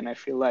energy, and I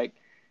feel like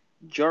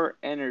your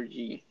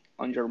energy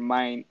on your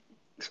mind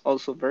is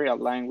also very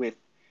aligned with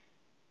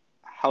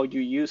how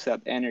you use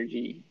that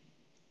energy,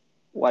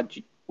 what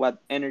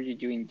energy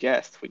you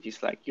ingest, which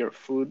is like your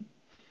food.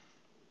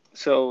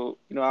 So,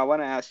 I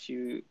want to ask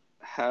you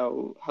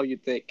how you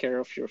take care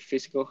of your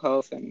physical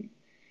health and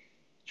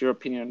your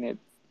opinion on it.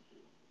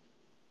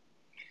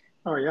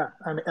 Oh, yeah.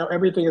 I mean,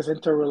 everything is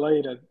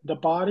interrelated. The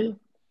body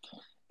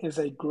is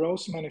a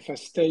gross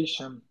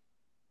manifestation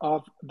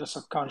of the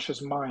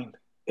subconscious mind.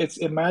 It's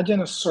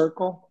imagine a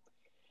circle,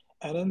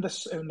 and in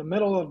the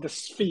middle of the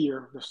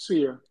sphere,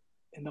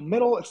 in the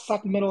middle,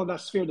 exact middle of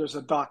that sphere, there's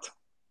a dot.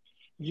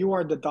 You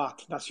are the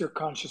dot. That's your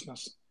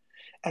consciousness.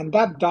 And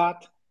that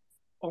dot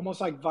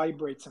almost like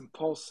vibrates and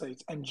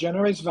pulsates and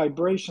generates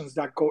vibrations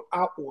that go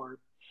outward.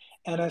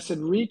 And as it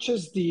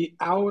reaches the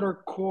outer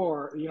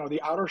core,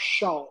 the outer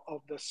shell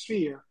of the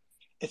sphere,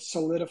 it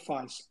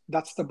solidifies.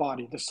 That's the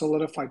body, the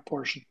solidified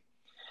portion.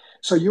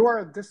 So you are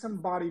a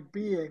disembodied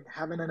being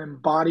having an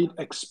embodied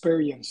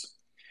experience.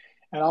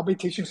 And I'll be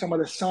teaching some of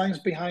the science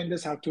behind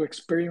this, how to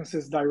experience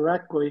this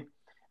directly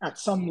at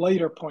some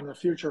later point in the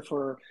future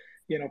for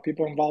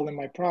people involved in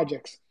my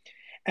projects.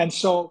 And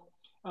so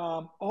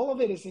all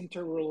of it is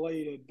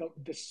interrelated.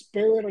 The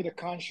spirit or the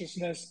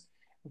consciousness,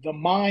 the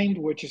mind,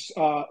 which is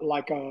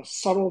like a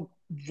subtle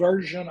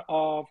version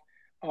of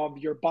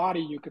your body,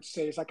 you could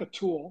say, is like a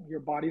tool. Your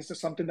body is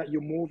just something that you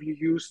move, you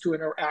use to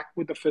interact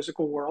with the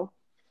physical world.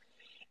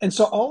 And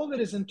so all of it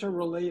is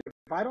interrelated.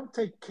 If I don't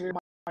take care of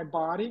my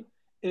body,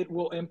 it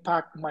will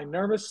impact my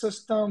nervous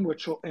system,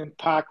 which will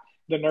impact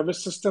the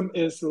nervous system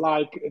is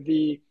like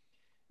the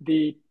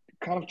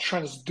kind of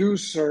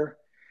transducer,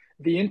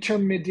 the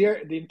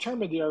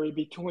intermediary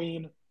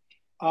between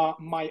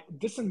my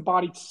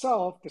disembodied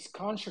self, this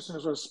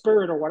consciousness or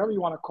spirit or whatever you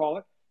want to call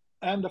it,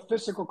 and the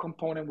physical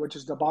component, which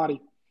is the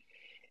body.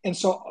 And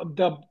so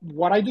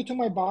what I do to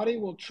my body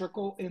will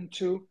trickle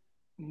into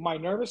my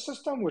nervous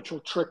system, which will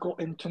trickle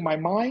into my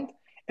mind.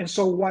 And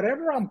so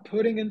whatever I'm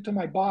putting into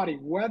my body,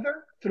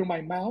 whether through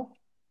my mouth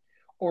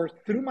or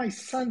through my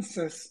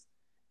senses,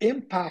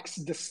 impacts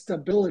the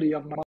stability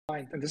of my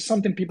mind. And this is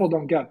something people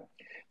don't get.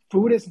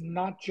 Food is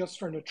not just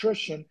for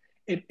nutrition.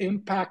 It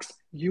impacts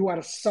you at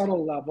a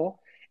subtle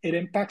level. It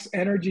impacts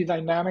energy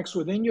dynamics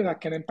within you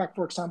that can impact,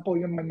 for example,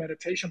 even my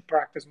meditation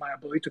practice, my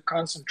ability to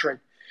concentrate.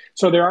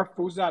 So there are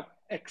foods that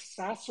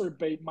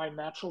exacerbate my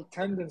natural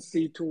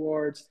tendency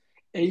towards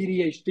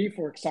ADHD,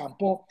 for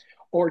example,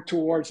 or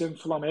towards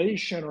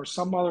inflammation or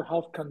some other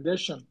health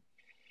condition.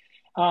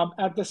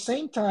 At the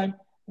same time,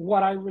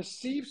 what I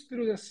receive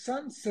through the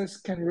senses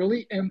can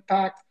really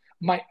impact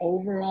my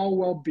overall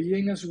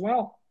well-being as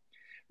well,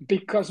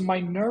 because my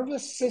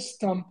nervous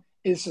system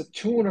is a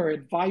tuner,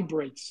 it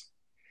vibrates.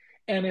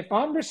 And if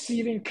I'm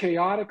receiving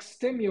chaotic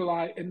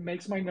stimuli, it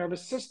makes my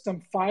nervous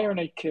system fire in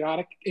a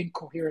chaotic,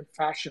 incoherent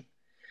fashion.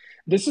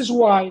 This is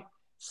why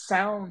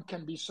sound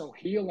can be so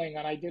healing.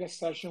 And I did a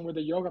session with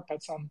the Yoga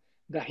Petz on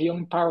the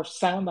healing power of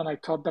sound, and I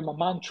taught them a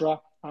mantra,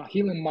 a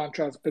healing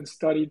mantra has been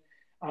studied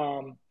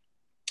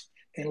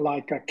in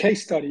like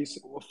case studies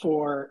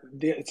for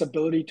its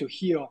ability to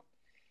heal.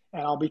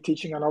 And I'll be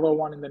teaching another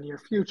one in the near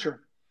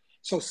future.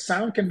 So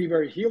sound can be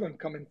very healing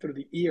coming through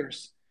the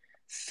ears.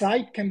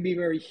 Sight can be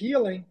very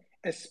healing,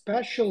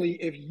 especially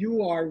if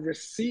you are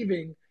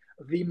receiving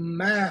the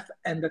math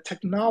and the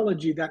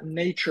technology that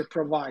nature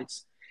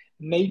provides.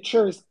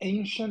 Nature is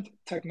ancient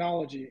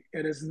technology.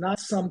 It is not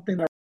something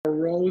that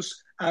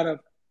arose out of,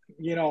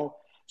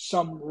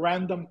 some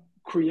random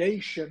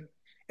creation.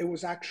 It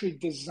was actually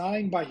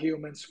designed by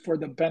humans for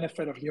the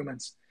benefit of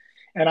humans.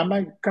 And I'm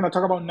not going to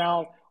talk about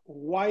now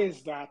why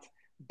is that,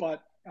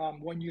 but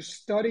when you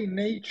study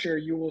nature,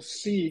 you will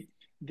see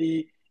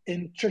the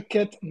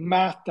intricate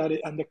math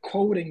and the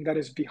coding that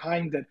is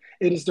behind it.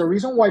 It is the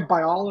reason why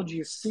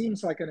biology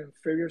seems like an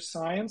inferior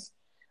science,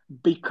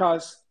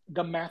 because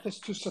the math is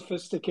too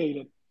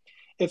sophisticated.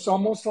 It's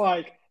almost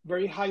like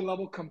very high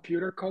level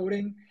computer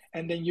coding.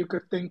 And then you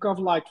could think of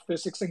like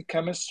physics and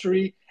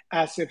chemistry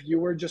as if you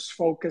were just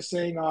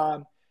focusing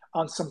on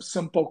some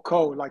simple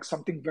code, like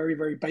something very,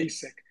 very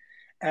basic.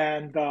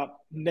 And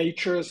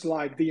nature is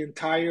like the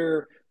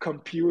entire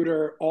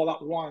computer all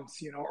at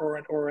once,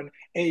 or an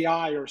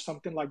AI or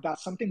something like that,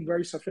 something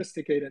very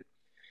sophisticated.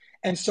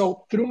 And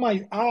so through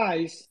my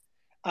eyes,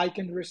 I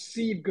can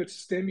receive good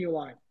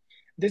stimuli.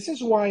 This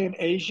is why in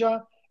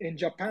Asia, in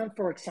Japan,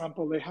 for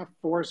example, they have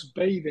forest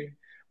bathing,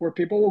 where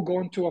people will go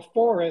into a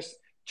forest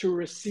to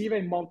receive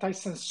a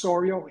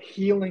multisensorial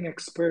healing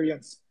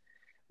experience.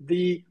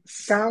 The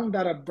sound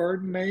that a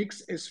bird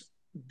makes is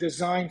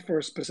designed for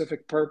a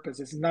specific purpose.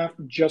 It's not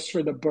just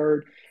for the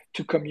bird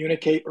to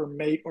communicate or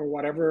mate or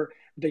whatever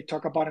they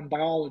talk about in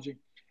biology.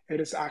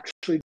 It is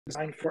actually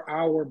designed for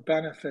our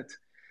benefit.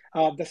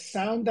 The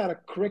sound that a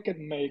cricket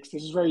makes,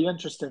 this is very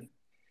interesting.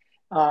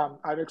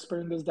 I've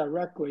experienced this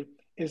directly,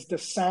 is the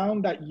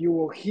sound that you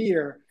will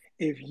hear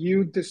if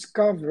you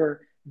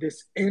discover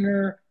this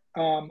inner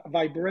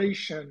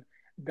vibration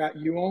that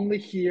you only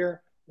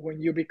hear when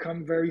you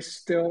become very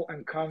still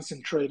and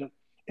concentrated.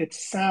 It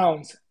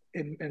sounds,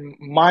 in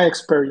my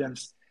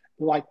experience,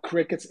 like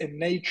crickets in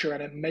nature,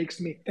 and it makes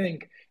me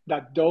think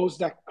that those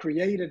that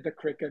created the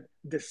cricket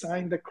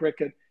designed the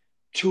cricket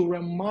to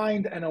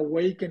remind and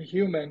awaken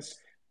humans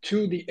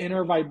to the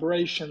inner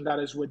vibration that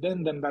is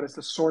within them, that is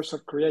the source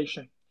of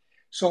creation.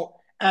 So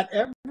at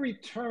every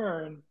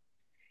turn,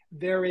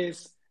 there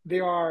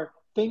are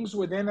things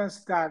within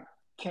us that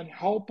can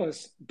help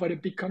us, but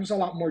it becomes a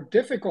lot more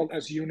difficult,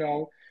 as you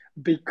know,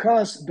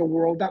 because the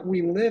world that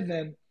we live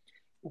in,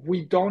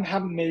 we don't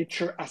have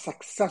nature as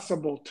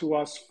accessible to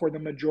us for the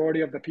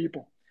majority of the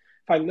people.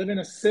 If I live in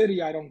a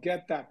city, I don't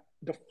get that.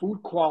 The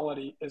food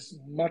quality is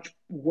much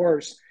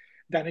worse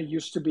than it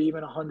used to be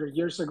even 100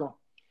 years ago.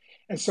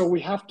 And so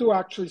we have to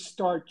actually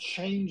start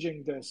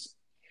changing this.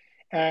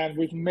 And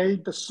we've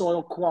made the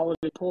soil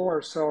quality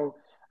poor. So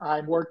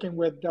I'm working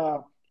with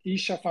the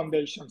Isha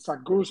Foundation,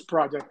 Sadhguru's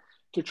project,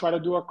 to try to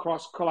do a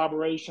cross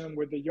collaboration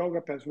with the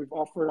Yoga Petz. We've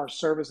offered our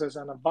services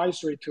and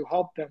advisory to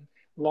help them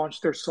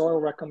launch their soil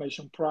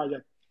reclamation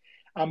project.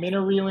 I'm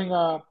interviewing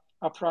a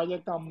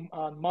project on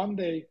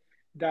Monday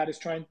that is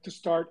trying to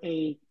start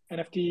a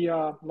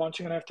NFT,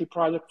 launching an NFT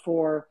project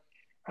for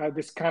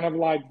this kind of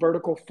like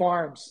vertical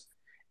farms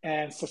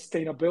and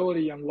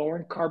sustainability and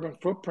lowering carbon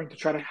footprint to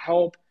try to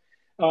help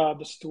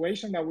the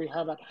situation that we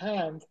have at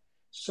hand,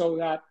 so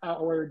that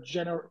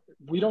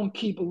we don't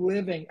keep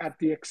living at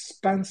the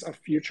expense of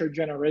future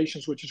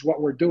generations, which is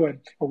what we're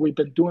doing, or we've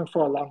been doing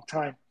for a long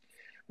time.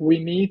 We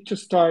need to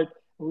start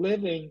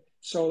living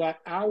so that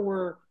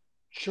our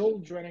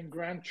children and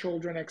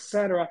grandchildren,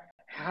 etc.,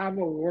 have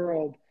a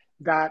world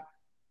that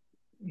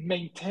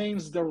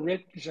maintains the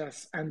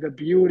richness and the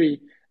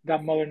beauty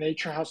that Mother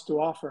Nature has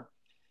to offer.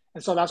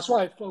 And so that's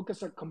why I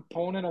focus a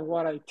component of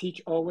what I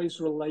teach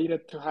always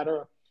related to how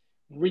to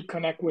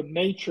reconnect with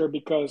nature,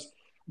 because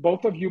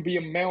both of you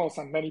being males,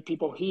 and many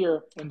people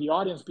here in the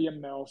audience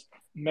being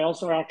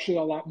males are actually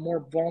a lot more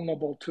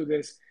vulnerable to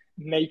this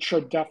nature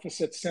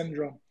deficit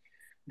syndrome,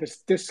 this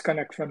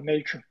disconnect from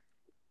nature.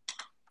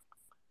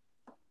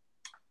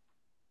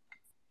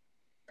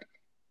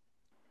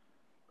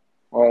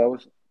 Well,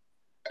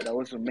 that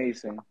was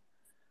amazing.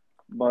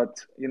 But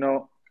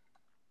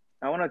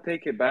I want to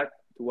take it back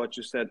to what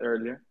you said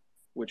earlier,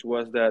 which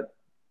was that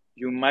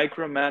you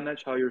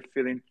micromanage how you're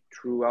feeling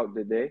throughout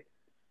the day.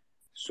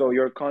 So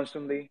you're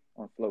constantly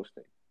on flow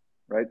state,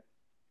 right?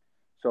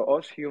 So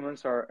us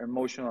humans are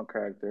emotional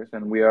characters,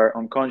 and we are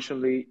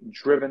unconsciously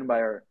driven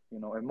by our,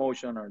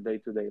 emotion, our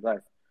day-to-day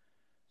life.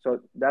 So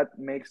that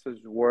makes us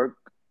work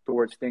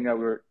towards things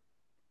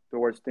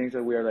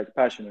that we are like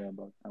passionate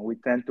about, and we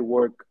tend to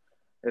work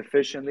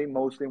efficiently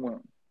mostly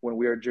when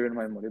we are driven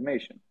by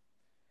motivation.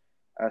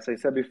 As I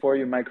said before,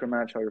 you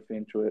micromanage how you're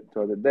feeling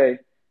throughout the day.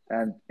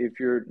 And if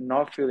you're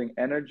not feeling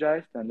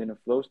energized and in a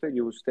flow state,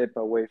 you will step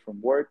away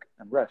from work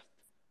and rest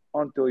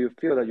until you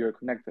feel that you're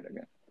connected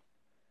again.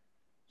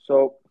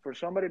 So for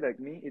somebody like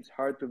me, it's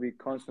hard to be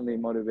constantly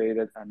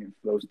motivated and in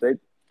flow state.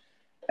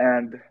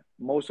 And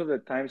most of the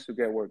times to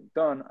get work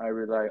done, I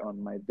rely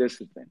on my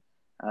discipline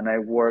and I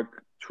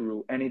work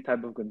through any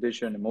type of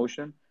condition,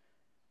 emotion.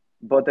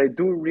 But I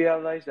do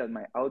realize that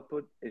my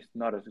output is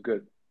not as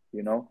good,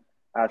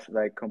 as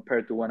like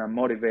compared to when I'm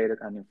motivated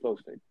and in flow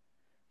state.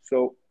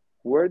 So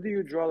where do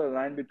you draw the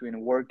line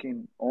between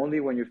working only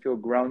when you feel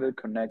grounded,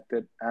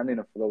 connected, and in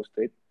a flow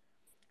state,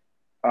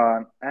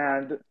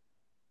 and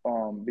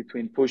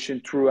between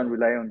pushing through and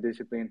relying on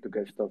discipline to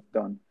get stuff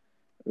done.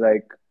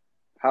 Like,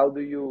 how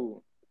do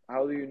you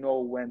know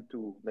when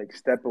to like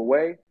step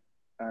away,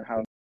 and how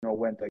you know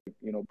when to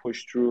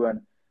push through,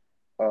 and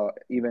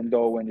even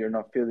though when you're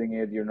not feeling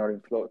it, you're not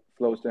in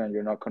flow state, and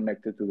you're not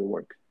connected to the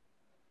work.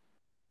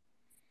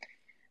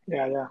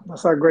 Yeah,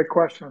 that's a great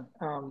question.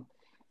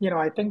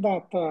 I think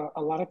that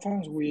a lot of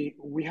times we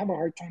have a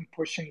hard time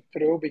pushing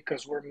through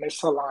because we're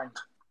misaligned.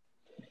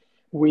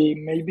 We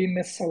may be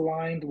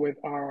misaligned with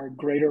our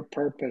greater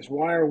purpose.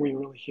 Why are we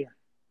really here?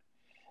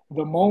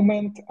 The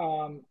moment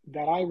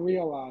that I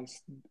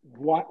realized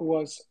why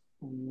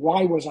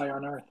was I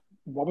on Earth?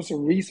 What was the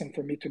reason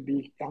for me to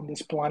be on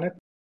this planet?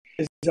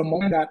 Is the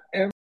moment that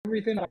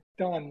everything I've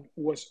done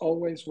was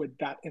always with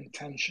that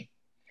intention.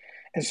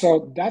 And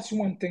so that's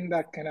one thing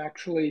that can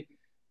actually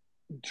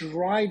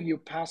drive you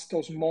past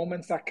those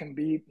moments that can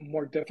be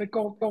more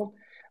difficult.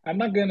 I'm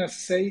not going to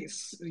say,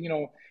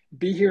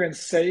 be here and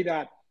say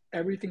that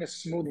everything is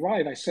smooth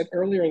ride. I said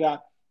earlier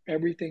that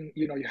everything,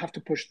 you have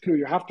to push through,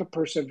 you have to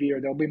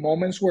persevere. There'll be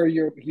moments where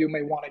you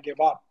may want to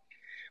give up.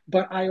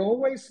 But I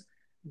always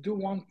do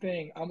one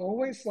thing. I'm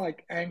always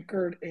like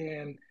anchored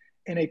in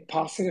a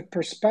positive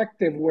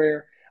perspective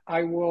where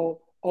I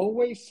will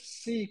always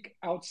seek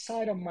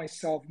outside of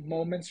myself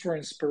moments for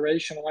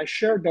inspiration. I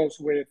share those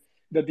with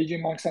the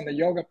DigiMonks and the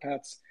Yoga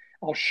Petz.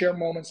 I'll share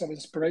moments of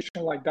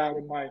inspiration like that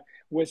with my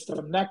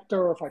wisdom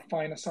nectar, or if I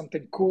find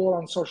something cool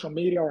on social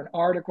media or an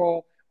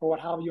article or what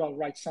have you, I'll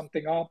write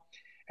something up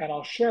and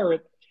I'll share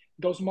it.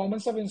 Those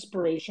moments of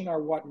inspiration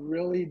are what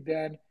really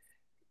then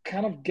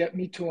kind of get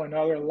me to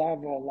another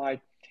level.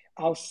 Like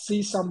I'll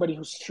see somebody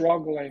who's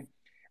struggling,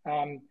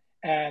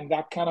 and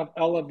that kind of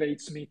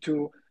elevates me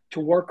to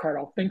work hard.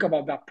 I'll think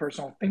about that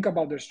person. I'll think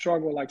about their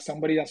struggle, like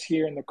somebody that's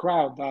here in the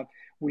crowd that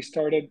we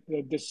started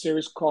this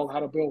series called How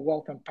to Build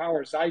Wealth and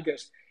Power,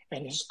 Zygus.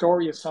 And his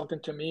story is something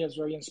to me is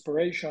very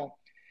inspirational,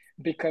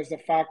 because the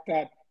fact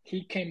that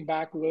he came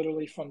back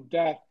literally from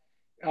death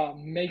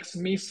makes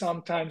me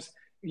sometimes,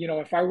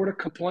 if I were to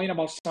complain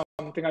about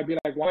something, I'd be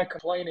like, why am I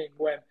complaining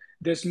when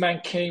this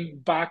man came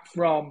back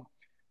from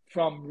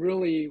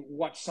really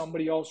what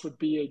somebody else would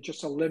be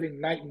just a living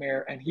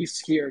nightmare, and he's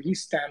here,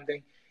 he's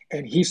standing,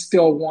 and he's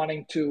still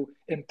wanting to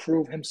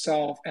improve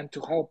himself and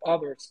to help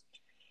others.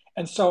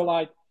 And so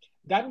like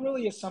that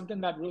really is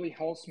something that really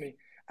helps me.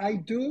 I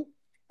do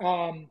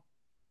find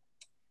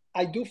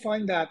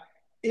that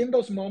in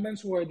those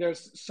moments where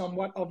there's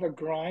somewhat of a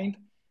grind,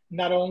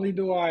 not only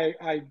do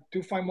I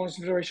do find moments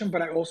of inspiration,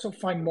 but I also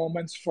find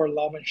moments for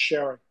love and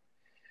sharing.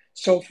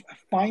 So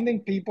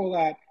finding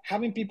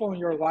having people in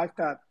your life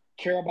that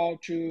care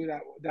about you,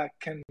 that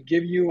can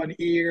give you an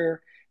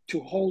ear to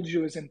hold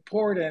you is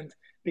important,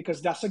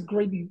 because that's a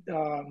great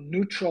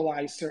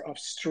neutralizer of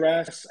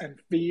stress and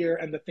fear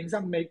and the things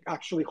that may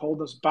actually hold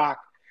us back,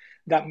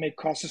 that may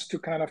cause us to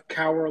kind of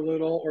cower a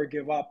little or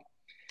give up.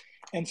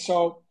 And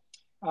so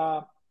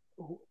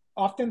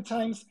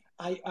oftentimes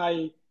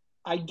I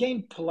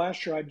gain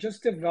pleasure. I've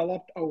just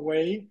developed a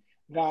way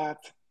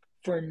that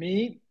for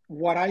me,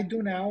 what I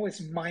do now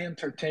is my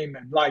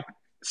entertainment. Like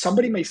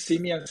somebody may see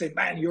me and say,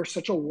 man, you're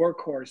such a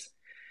workhorse.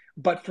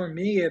 But for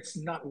me, it's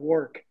not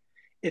work.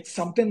 It's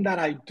something that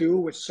I do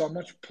with so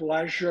much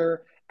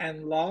pleasure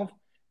and love,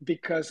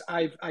 because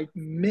I've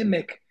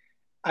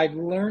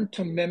learned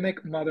to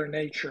mimic Mother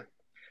Nature.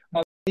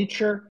 Mother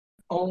Nature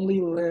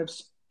only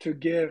lives to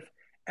give,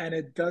 and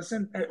it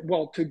doesn't,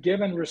 to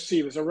give and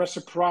receive is a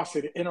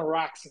reciprocity. It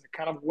interacts in a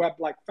kind of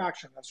web-like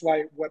fashion. That's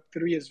why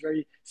Web3 is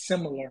very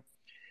similar.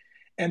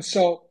 And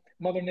so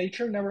Mother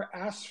Nature never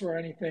asks for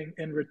anything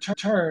in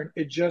return.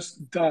 It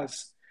just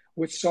does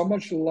with so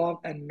much love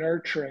and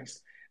nurturing.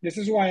 This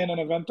is why in an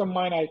event of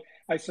mine,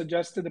 I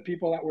suggested the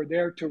people that were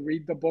there to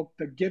read the book,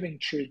 The Giving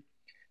Tree,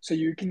 so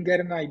you can get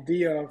an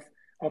idea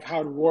of how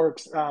it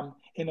works.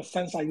 In a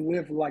sense, I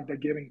live like the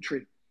giving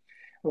tree,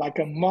 like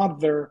a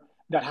mother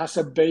that has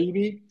a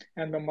baby,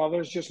 and the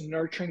mother's just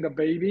nurturing the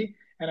baby.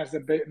 And as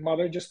the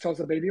mother just tells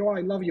the baby, oh,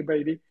 I love you,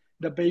 baby,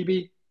 the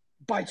baby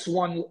bites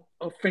one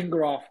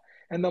finger off.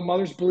 And the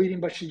mother's bleeding,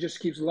 but she just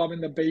keeps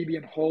loving the baby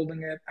and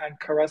holding it and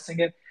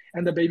caressing it.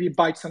 And the baby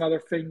bites another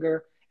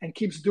finger and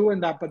keeps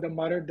doing that, but the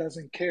mother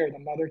doesn't care. The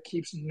mother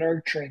keeps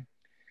nurturing.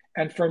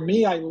 And for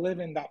me, I live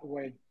in that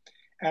way.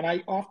 And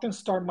I often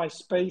start my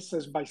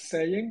spaces by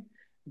saying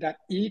that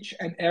each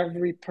and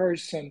every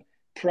person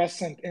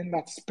present in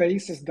that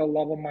space is the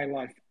love of my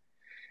life,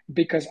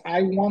 because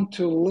I want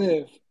to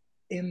live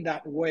in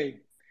that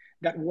way,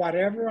 that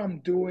whatever I'm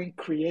doing,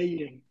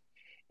 creating,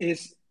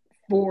 is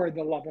for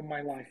the love of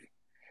my life.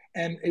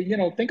 And,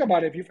 think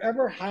about it. If you've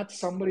ever had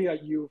somebody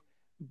that you've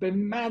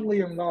been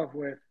madly in love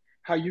with,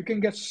 how you can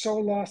get so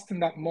lost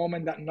in that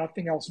moment that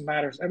nothing else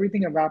matters.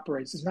 Everything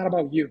evaporates. It's not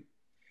about you.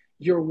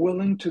 You're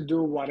willing to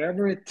do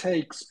whatever it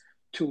takes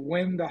to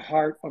win the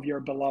heart of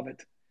your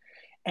beloved.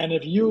 And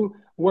if you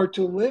were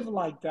to live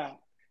like that,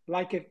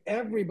 like if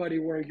everybody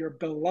were your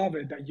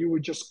beloved, that you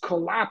would just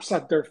collapse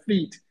at their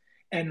feet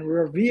and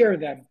revere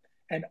them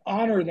and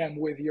honor them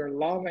with your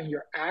love and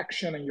your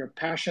action and your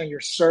passion and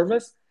your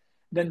service,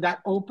 then that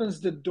opens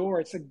the door.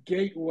 It's a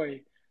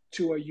gateway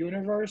to a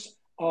universe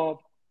of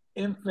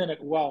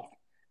infinite wealth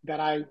that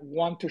I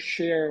want to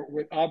share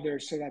with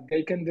others so that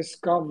they can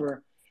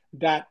discover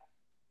that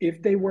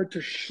if they were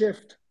to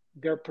shift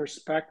their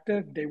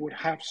perspective, they would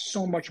have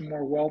so much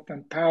more wealth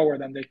and power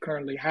than they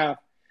currently have.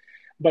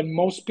 But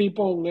most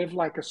people live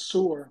like a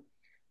sewer.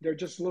 They're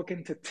just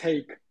looking to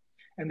take,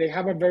 and they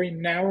have a very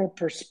narrow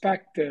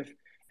perspective,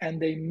 and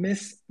they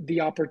miss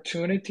the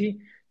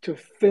opportunity to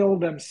fill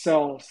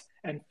themselves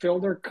and fill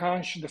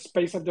the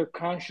space of their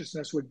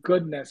consciousness with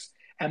goodness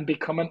and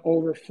become an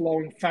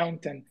overflowing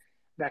fountain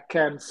that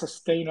can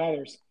sustain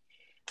others.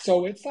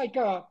 So it's like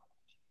I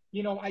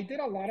did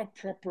a lot of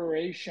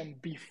preparation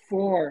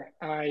before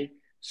I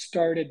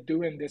started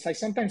doing this. I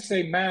sometimes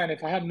say, man,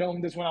 if I had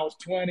known this when I was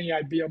 20,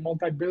 I'd be a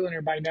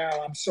multi-billionaire by now.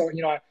 I'm so,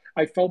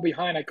 I fell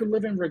behind. I could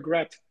live in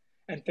regret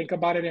and think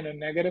about it in a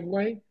negative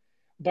way.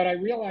 But I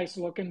realized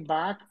looking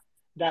back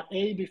that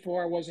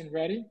before I wasn't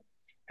ready,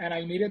 and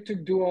I needed to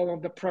do all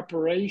of the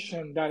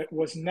preparation that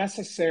was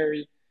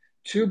necessary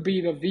to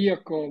be the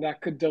vehicle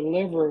that could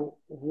deliver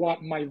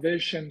what my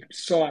vision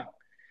saw.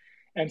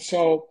 And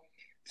so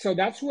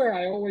that's where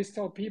I always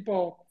tell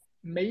people,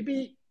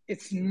 maybe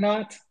it's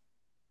not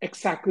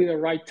exactly the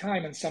right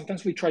time. And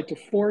sometimes we try to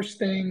force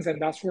things,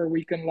 and that's where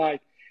we can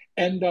like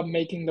end up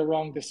making the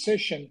wrong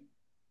decision.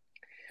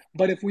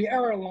 But if we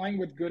are aligned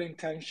with good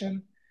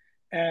intention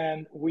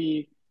and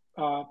we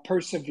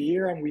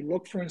persevere and we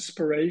look for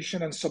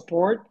inspiration and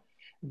support,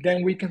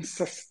 then we can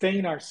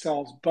sustain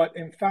ourselves. But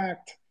in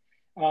fact,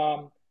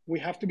 we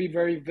have to be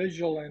very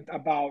vigilant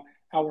about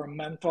our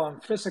mental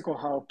and physical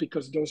health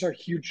because those are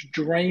huge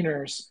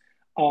drainers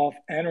of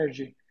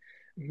energy.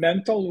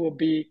 Mental will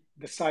be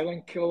the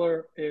silent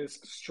killer is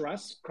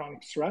stress,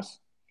 chronic stress.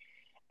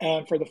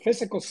 And for the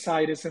physical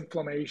side is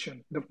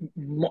inflammation.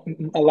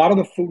 A lot of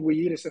the food we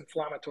eat is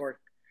inflammatory.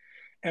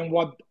 And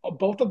what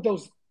both of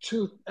those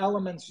two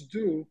elements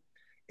do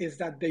is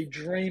that they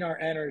drain our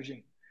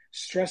energy.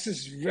 Stress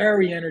is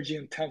very energy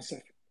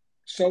intensive.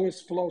 So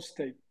is flow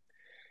state.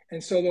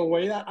 And so the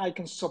way that I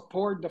can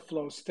support the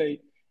flow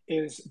state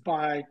is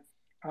by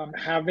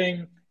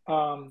having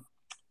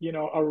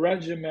a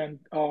regimen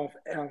of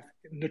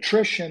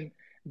nutrition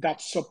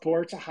that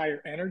supports a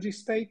higher energy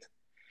state,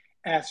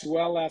 as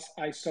well as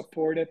I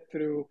support it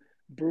through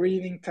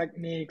breathing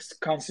techniques,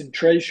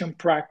 concentration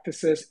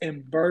practices,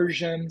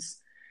 inversions,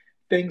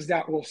 things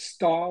that will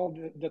stall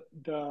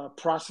the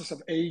process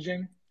of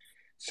aging,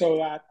 so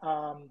that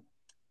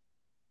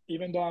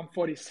even though I'm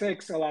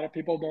 46, a lot of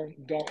people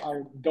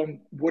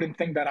wouldn't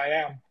think that I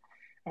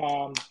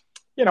am.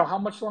 How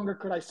much longer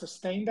could I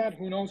sustain that?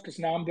 Who knows? Because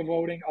now I'm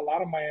devoting a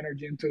lot of my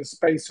energy into the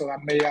space, so that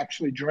may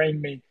actually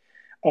drain me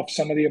of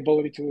some of the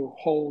ability to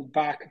hold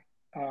back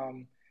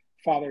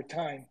father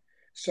time.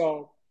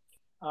 So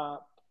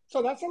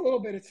that's a little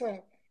bit.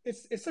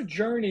 It's a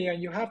journey,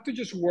 and you have to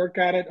just work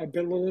at it a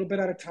little bit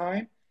at a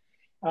time.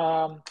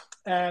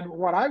 And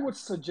what I would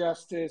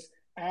suggest is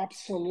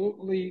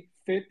absolutely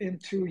fit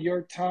into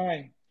your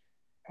time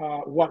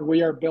what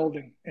we are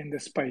building in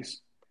this space.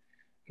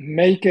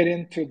 Make it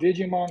into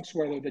DigiMonks,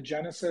 whether the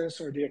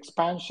genesis or the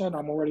expansion.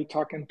 I'm already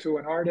talking to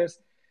an artist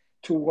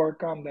to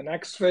work on the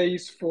next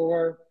phase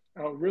for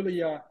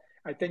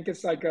I think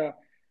it's like a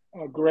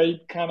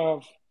great kind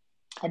of,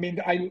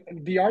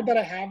 the art that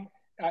I have,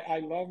 I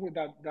love with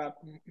that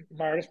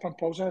my artist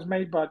Pomposa has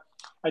made, but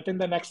I think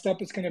the next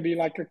step is going to be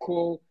like a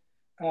cool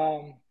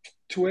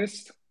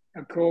twist,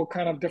 a cool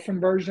kind of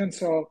different version.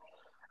 So,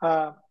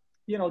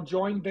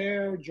 join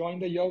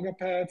the Yoga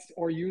Petz,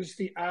 or use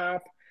the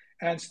app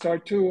and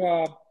start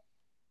to,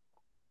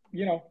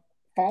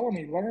 follow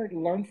me,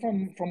 learn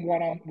from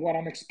what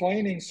I'm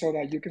explaining, so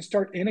that you can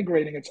start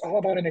integrating. It's all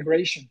about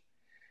integration.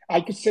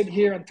 I could sit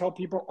here and tell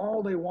people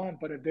all they want,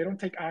 but if they don't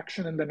take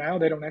action in the now,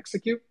 they don't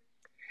execute.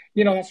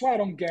 That's why I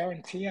don't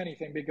guarantee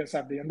anything, because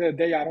at the end of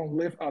the day, I don't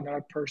live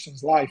another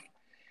person's life.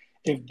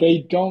 If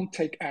they don't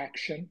take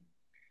action,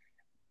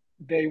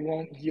 they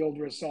won't yield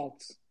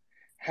results.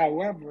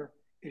 However,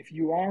 if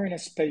you are in a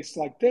space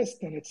like this,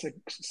 then it's a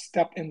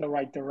step in the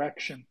right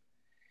direction.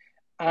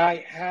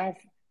 I have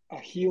a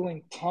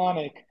healing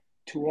tonic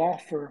to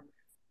offer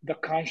the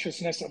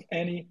consciousness of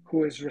any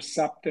who is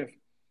receptive.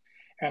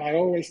 And I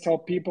always tell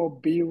people,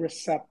 be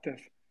receptive.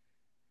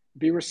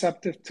 Be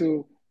receptive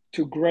to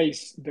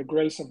grace, the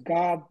grace of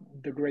God,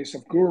 the grace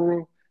of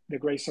Guru, the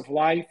grace of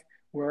life.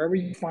 Wherever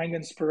you find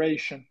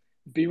inspiration,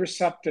 be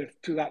receptive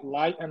to that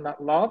light and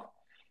that love,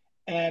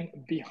 and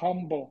be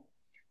humble.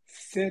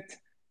 Sit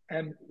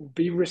and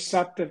be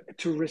receptive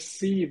to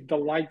receive the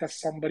light that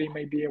somebody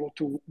may be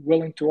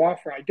willing to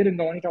offer. I didn't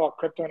know anything about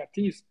crypto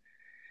NFTs.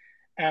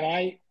 And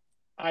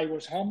I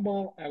was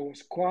humble, I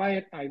was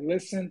quiet, I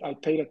listened, I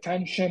paid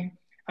attention,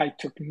 I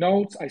took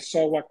notes, I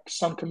saw what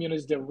some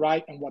communities did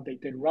right and what they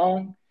did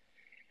wrong.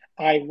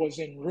 I was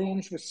in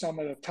rooms with some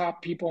of the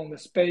top people in the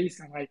space,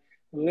 and I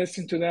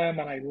listened to them,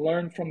 and I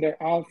learned from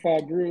their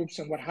alpha groups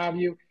and what have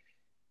you,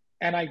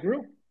 and I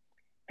grew.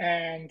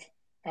 And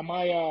am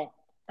I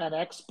an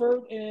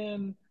expert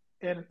in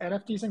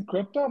NFTs and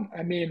crypto?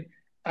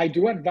 I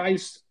do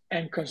advise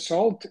and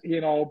consult,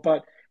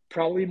 but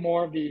probably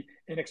more of the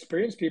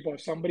inexperienced people.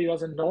 If somebody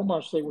doesn't know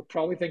much, they would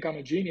probably think I'm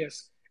a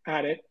genius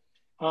at it.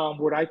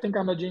 Would I think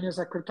I'm a genius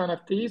at crypto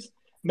NFTs?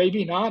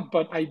 Maybe not,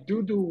 but I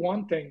do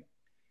one thing,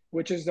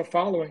 which is the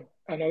following.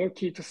 Another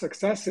key to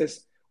success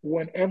is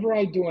whenever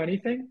I do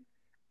anything,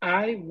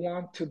 I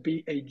want to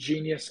be a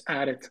genius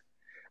at it.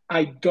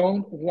 I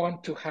don't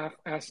want to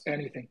half-ass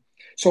anything.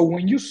 So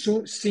when you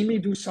see me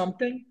do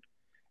something,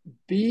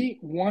 be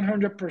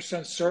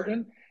 100%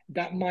 certain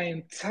that my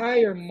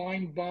entire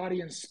mind,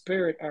 body, and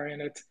spirit are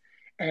in it.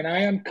 And I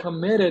am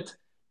committed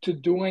to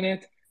doing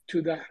it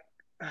to the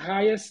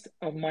highest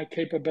of my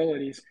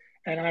capabilities.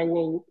 And I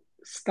will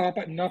stop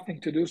at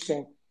nothing to do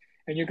so.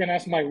 And you can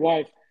ask my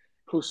wife,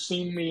 who's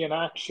seen me in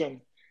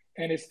action.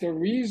 And it's the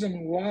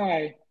reason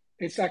why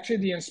it's actually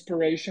the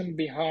inspiration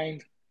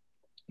behind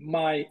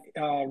my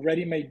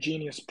Ready-Made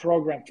Genius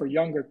program for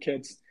younger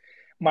kids.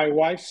 My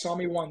wife saw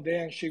me one day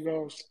and she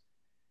goes,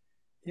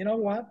 you know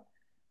what?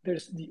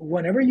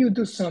 Whenever you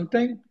do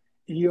something,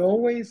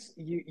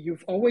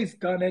 you've always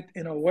done it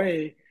in a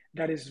way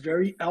that is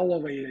very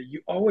elevated.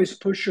 You always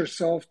push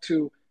yourself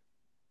to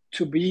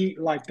be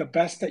like the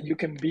best that you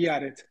can be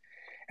at it.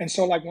 And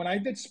so like when I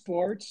did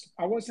sports,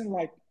 I wasn't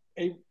like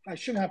I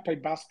shouldn't have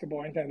played basketball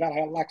or anything like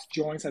that. I lacked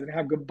joints. I didn't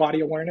have good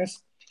body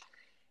awareness.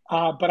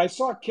 But I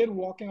saw a kid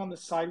walking on the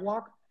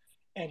sidewalk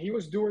and he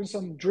was doing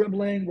some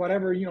dribbling,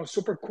 whatever,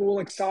 super cool,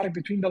 exotic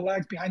between the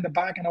legs, behind the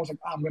back. And I was like,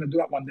 oh, I'm going to do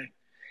that one day.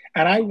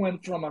 And I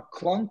went from a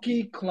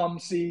clunky,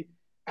 clumsy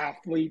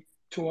athlete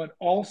to an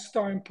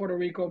all-star in Puerto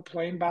Rico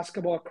playing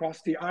basketball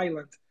across the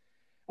island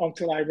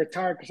until I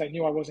retired because I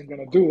knew I wasn't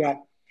going to do that.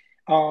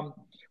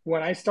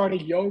 When I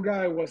started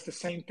yoga, it was the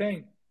same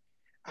thing.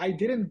 I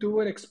didn't do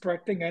it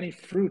expecting any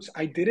fruits.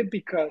 I did it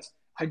because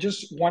I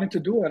just wanted to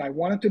do it. I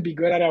wanted to be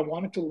good at it. I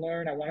wanted to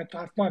learn. I wanted to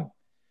have fun.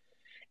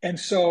 And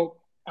so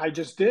I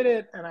just did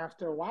it. And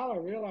after a while, I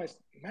realized,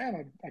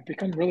 man, I've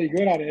become really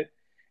good at it.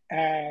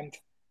 And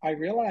I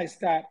realized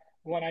that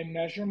when I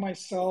measure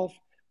myself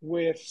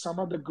with some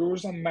of the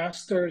gurus and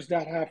masters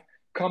that have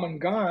come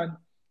and gone,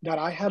 that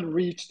I had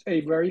reached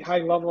a very high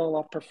level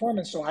of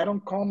performance. So I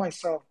don't call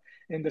myself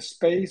in the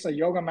space a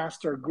yoga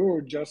master or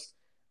guru just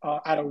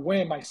at a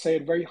whim. I say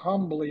it very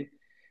humbly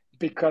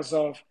because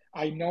of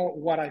I know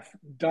what I've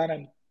done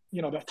and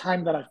the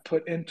time that I've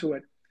put into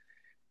it.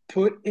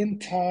 Put in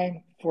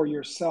time for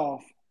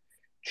yourself.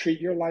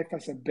 Treat your life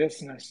as a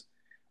business.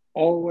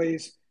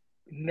 Always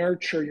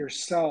nurture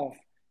yourself.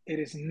 It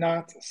is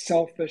not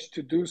selfish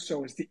to do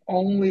so. It's the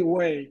only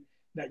way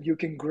that you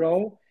can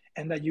grow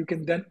and that you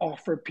can then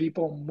offer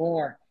people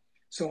more.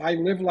 So I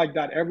live like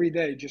that every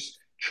day, just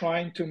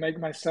trying to make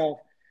myself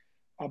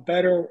a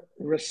better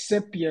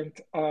recipient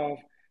of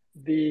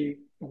the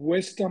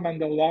wisdom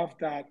and the love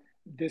that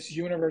this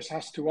universe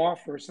has to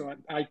offer so that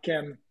I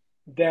can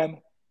then,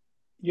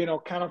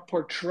 kind of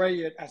portray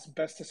it as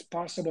best as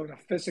possible in a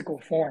physical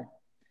form.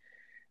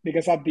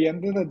 Because at the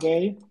end of the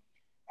day,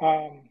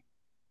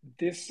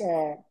 this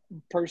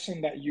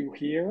person that you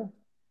hear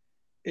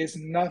is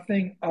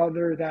nothing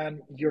other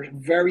than your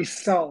very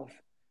self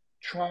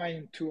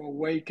trying to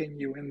awaken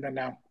you in the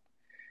now.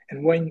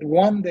 And when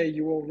one day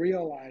you will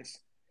realize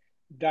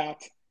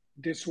that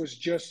this was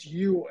just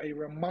you, a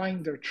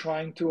reminder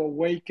trying to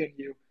awaken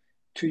you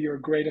to your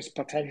greatest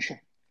potential.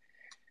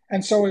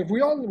 And so if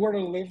we all were to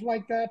live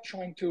like that,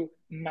 trying to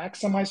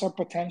maximize our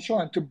potential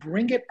and to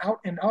bring it out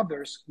in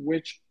others,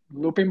 which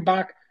looping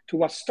back to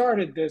what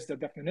started this, the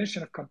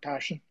definition of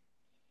compassion,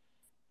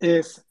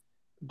 is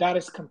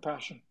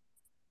compassion.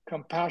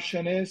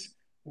 Compassion is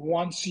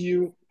once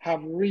you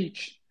have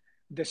reached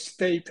the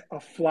state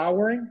of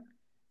flowering,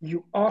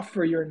 you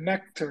offer your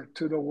nectar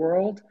to the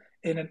world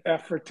in an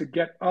effort to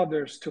get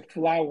others to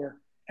flower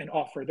and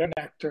offer their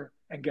nectar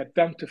and get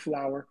them to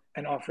flower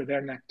and offer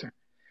their nectar.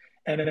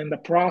 And then in the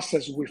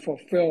process, we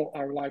fulfill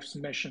our life's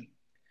mission.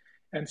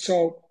 And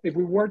so if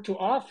we were to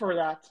offer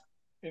that,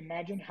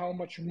 imagine how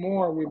much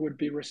more we would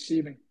be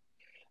receiving.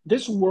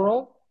 This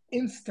world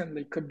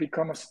instantly could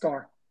become a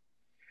star,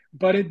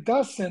 but it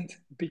doesn't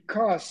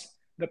because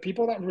the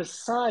people that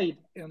reside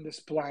in this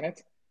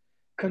planet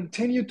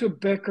continue to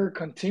bicker,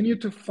 continue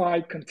to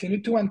fight,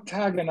 continue to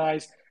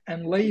antagonize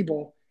and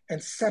label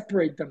and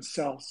separate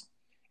themselves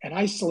and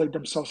isolate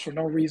themselves for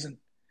no reason.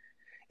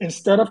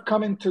 Instead of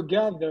coming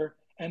together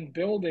and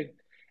building,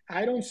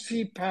 I don't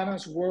see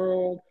Pana's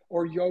World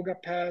or Yoga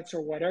Petz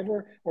or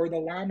whatever, or the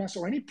Ramos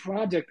or any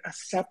project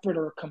as separate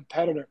or a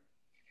competitor.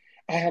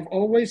 I have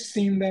always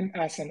seen them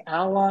as an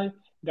ally,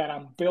 that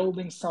I'm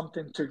building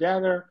something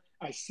together.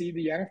 I see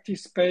the NFT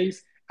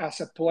space as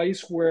a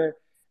place where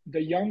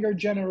the younger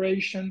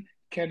generation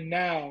can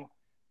now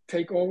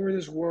take over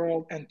this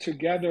world and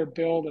together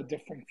build a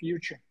different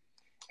future.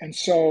 And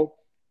so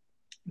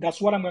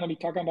that's what I'm going to be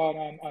talking about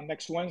on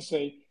next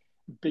Wednesday,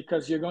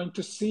 because you're going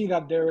to see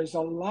that there is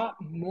a lot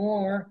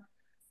more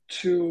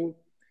to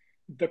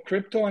the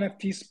crypto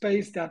NFT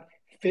space that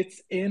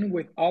fits in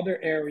with other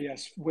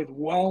areas, with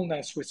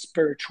wellness, with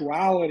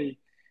spirituality,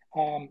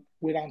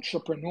 with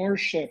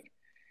entrepreneurship.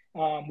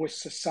 with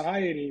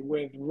society,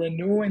 with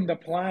renewing the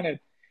planet.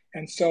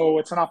 And so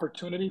it's an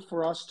opportunity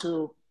for us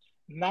to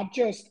not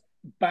just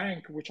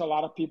bank, which a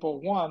lot of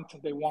people want,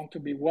 they want to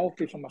be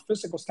wealthy from a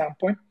physical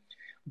standpoint,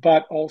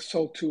 but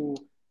also to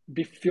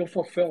feel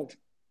fulfilled.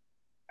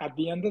 At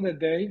the end of the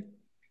day,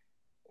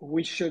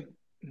 we should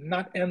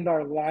not end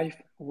our life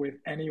with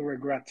any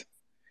regret.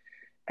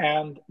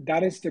 And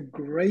that is the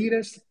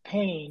greatest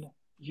pain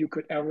you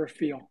could ever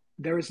feel.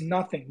 There is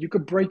nothing. You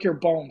could break your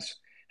bones,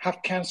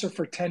 have cancer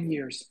for 10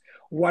 years,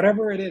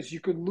 whatever it is, you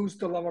could lose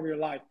the love of your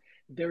life.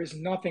 There is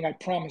nothing, I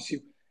promise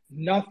you,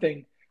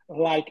 nothing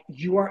like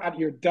you are at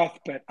your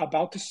deathbed,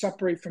 about to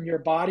separate from your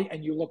body,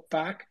 and you look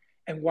back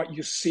and what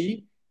you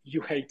see,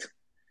 you hate.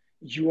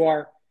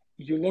 You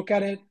look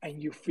at it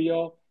and you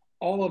feel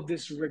all of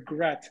this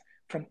regret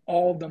from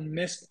all the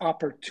missed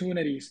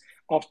opportunities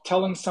of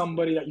telling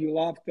somebody that you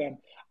love them,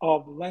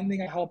 of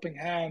lending a helping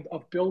hand,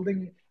 of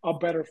building a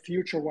better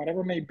future,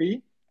 whatever it may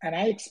be. And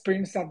I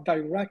experienced that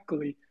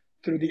directly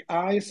through the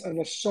eyes of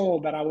a soul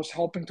that I was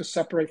helping to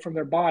separate from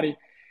their body.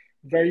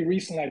 Very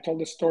recently, I told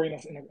this story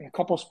in a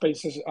couple of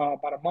spaces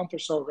about a month or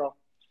so ago.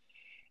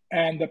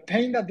 And the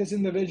pain that this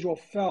individual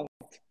felt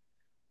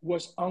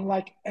was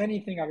unlike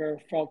anything I've ever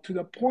felt, to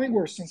the point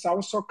where, since I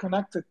was so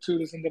connected to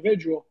this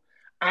individual,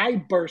 I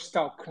burst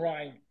out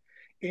crying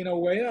in a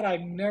way that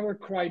I've never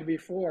cried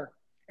before.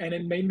 And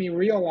it made me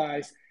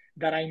realize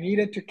that I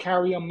needed to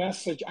carry a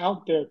message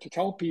out there to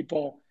tell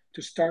people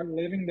to start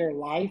living their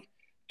life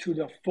to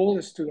the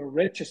fullest, to the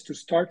richest, to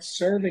start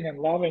serving and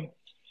loving,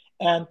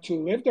 and to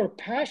live their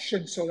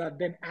passion so that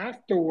then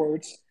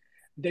afterwards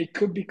they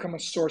could become a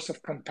source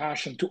of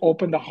compassion, to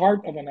open the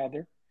heart of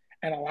another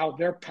and allow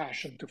their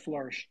passion to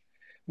flourish,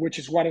 which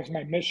is what is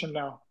my mission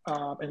now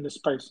in this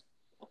space.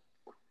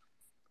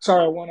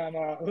 Sorry, I went on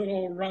a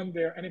little run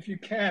there. And if you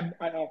can,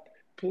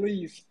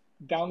 please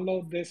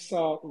download this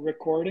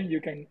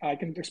recording. I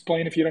can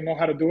explain if you don't know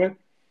how to do it.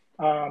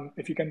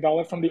 If you can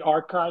download it from the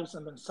archives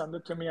and then send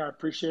it to me, I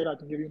appreciate it. I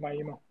can give you my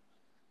email.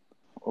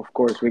 Of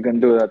course, we can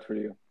do that for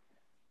you.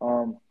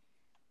 I'm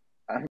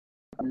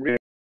really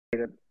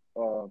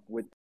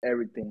with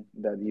everything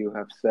that you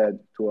have said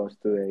to us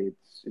today.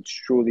 It's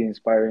truly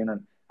inspiring,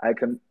 and I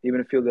can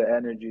even feel the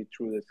energy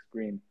through the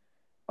screen.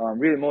 I'm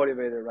really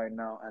motivated right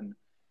now, and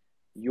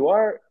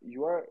you're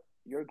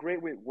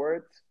great with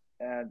words,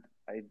 and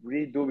I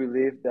really do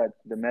believe that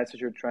the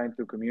message you're trying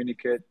to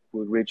communicate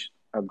will reach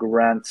a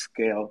grand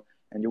scale,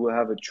 and you will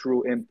have a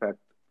true impact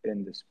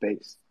in the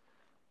space.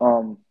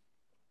 Um,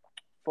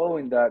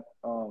 Following that,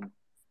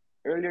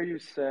 earlier you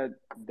said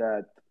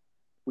that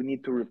we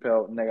need to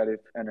repel negative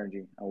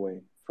energy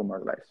away from our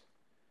lives.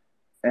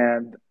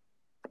 And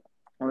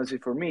honestly,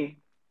 for me,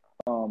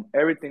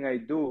 everything I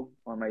do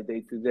on my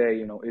day to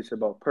day, is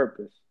about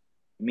purpose,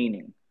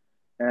 meaning,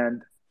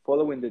 and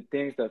following the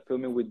things that fill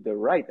me with the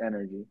right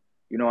energy,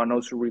 and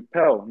also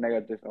repel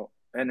negative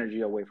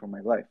energy away from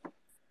my life.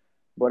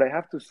 But I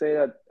have to say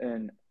that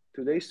in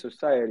today's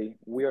society,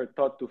 we are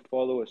taught to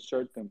follow a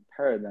certain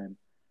paradigm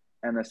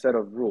and a set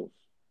of rules.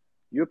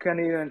 You can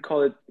even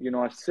call it,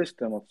 a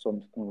system of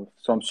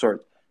some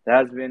sort that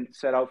has been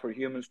set out for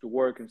humans to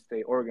work and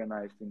stay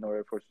organized in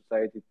order for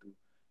society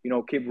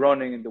to, keep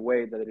running in the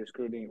way that it is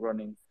currently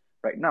running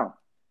right now.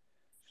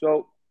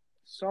 So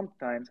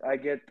sometimes I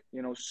get,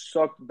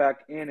 sucked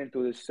back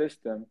into the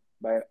system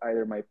by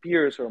either my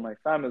peers or my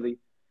family,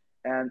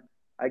 and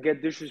I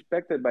get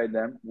disrespected by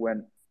them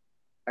when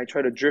I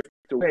try to drift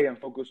away and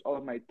focus all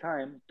of my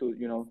time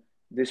to,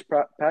 this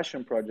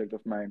passion project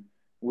of mine,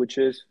 which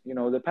is,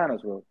 the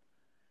Panos world.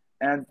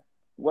 And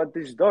what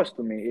this does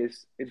to me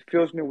is it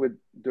fills me with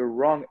the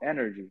wrong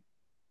energy.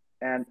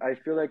 And I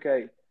feel like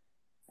I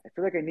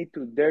need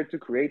to dare to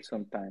create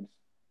sometimes,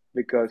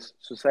 because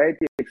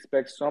society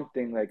expects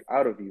something like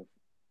out of you.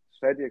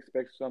 Society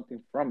expects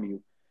something from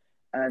you.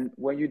 And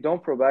when you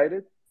don't provide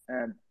it,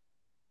 and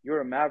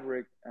you're a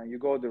maverick and you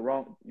go the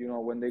wrong,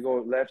 when they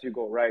go left, you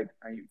go right.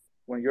 And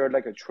when you're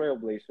like a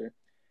trailblazer,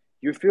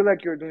 you feel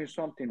like you're doing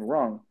something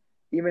wrong,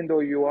 even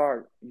though you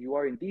are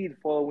indeed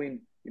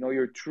following,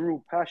 your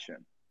true passion.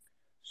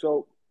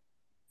 So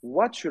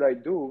what should I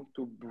do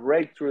to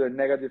break through the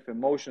negative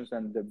emotions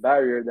and the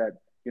barrier that,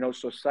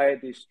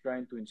 society is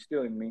trying to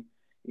instill in me,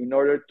 in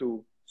order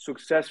to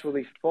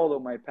successfully follow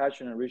my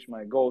passion and reach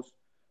my goals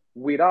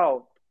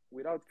without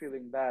without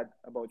feeling bad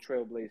about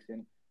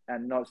trailblazing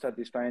and not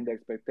satisfying the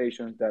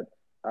expectations that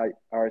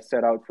are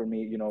set out for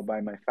me,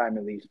 by my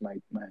families,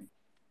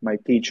 my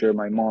teacher,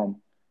 my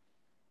mom.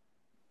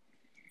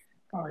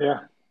 Oh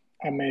yeah,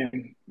 I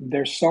mean,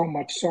 there's so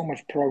much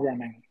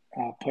programming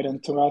put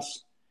into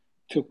us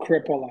to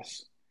cripple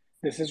us.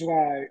 This is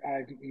why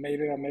I made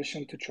it a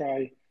mission to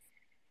try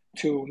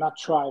to not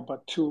try,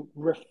 but to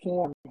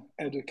reform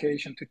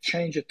education, to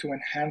change it, to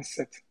enhance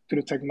it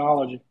through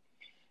technology,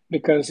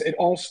 because it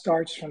all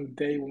starts from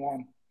day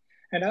one.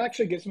 And that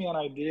actually gives me an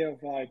idea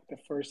of like the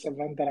first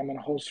event that I'm going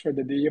to host for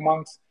the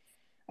DigiMonks.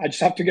 I just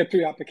have to get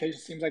through the application.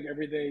 It seems like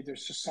every day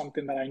there's just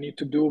something that I need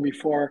to do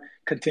before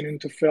continuing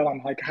to fill.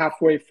 I'm like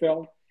halfway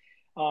filled.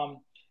 Um,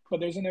 but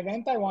there's an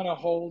event I want to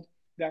hold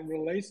that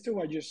relates to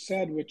what you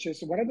said, which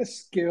is what are the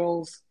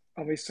skills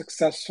of a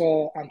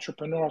successful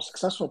entrepreneur, a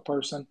successful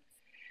person,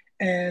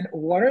 and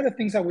what are the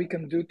things that we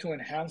can do to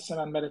enhance them?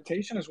 And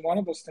meditation is one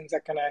of those things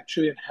that can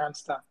actually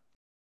enhance that.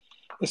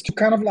 Is to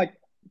kind of like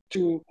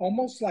to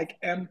almost like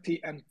empty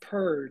and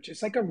purge.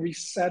 It's like a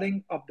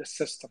resetting of the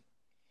system.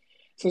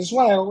 So this is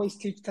why I always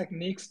teach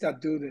techniques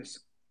that do this.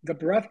 The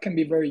breath can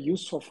be very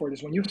useful for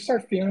this. When you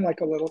start feeling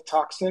like a little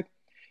toxic,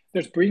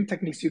 there's breathing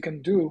techniques you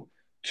can do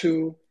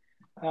to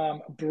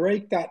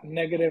break that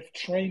negative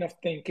train of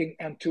thinking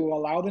and to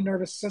allow the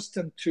nervous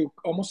system to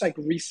almost like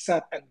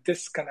reset and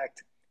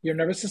disconnect. Your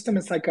nervous system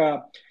is like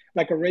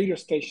a radio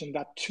station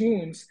that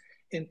tunes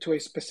into a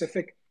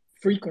specific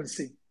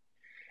frequency.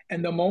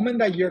 And the moment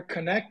that you're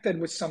connected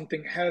with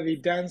something heavy,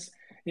 dense,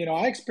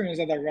 I experienced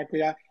that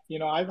directly.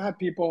 I've had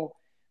people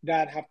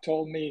that have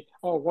told me,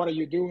 oh, what are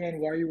you doing?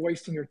 Why are you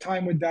wasting your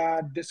time with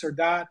that, this or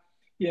that?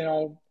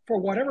 For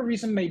whatever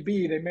reason may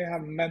be, they may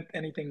have meant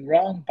anything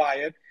wrong by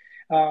it.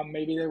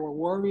 Maybe they were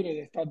worried or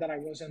they thought that I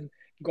wasn't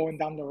going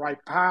down the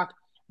right path.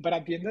 But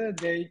at the end of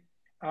the day,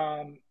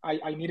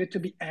 I needed to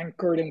be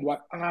anchored in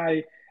what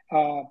I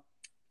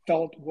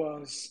felt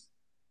was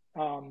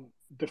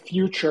the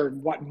future,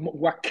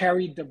 what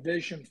carried the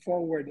vision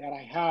forward that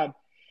I had.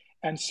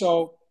 And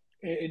so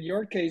in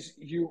your case,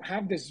 you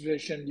have this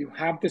vision, you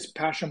have this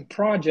passion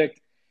project,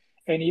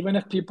 and even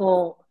if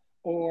people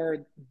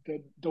or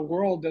the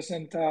world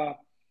doesn't,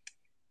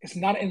 it's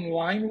not in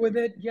line with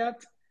it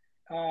yet,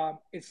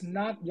 it's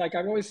not, like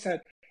I've always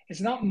said,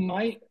 it's not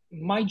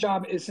my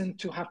job isn't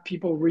to have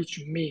people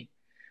reach me.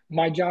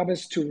 My job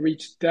is to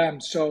reach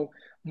them. So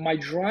my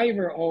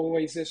driver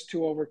always is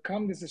to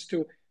overcome this, is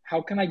to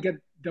how can I get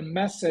the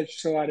message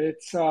so that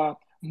it's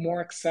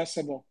more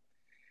accessible.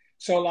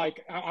 So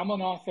like I'm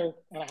an author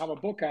and I have a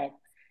book out,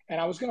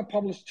 and I was going to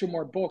publish 2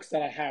 more books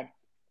that I had.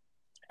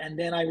 And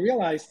then I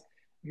realized,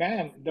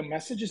 man, the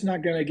message is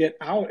not going to get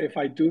out if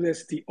I do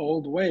this the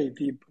old way.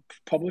 The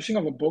publishing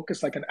of a book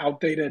is like an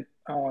outdated,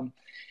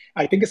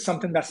 I think it's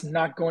something that's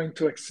not going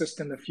to exist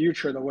in the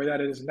future the way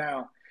that it is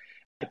now.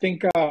 I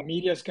think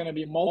media is going to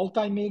be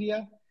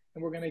multimedia,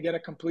 and we're going to get a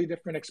completely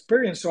different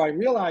experience. So I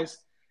realized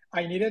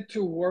I needed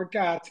to work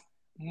at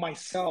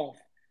myself.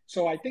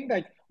 So I think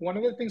that one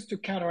of the things to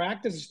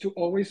counteract this is to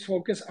always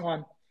focus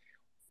on,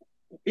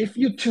 if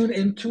you tune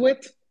into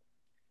it,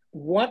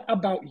 what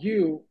about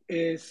you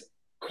is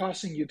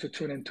causing you to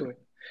tune into it?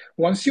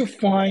 Once you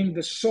find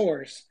the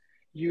source,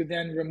 you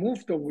then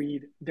remove the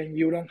weed, then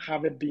you don't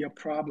have it be a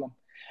problem.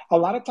 A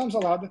lot of times, a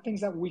lot of the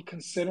things that we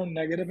consider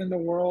negative in the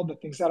world, the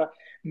things that are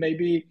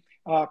maybe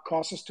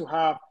cause us to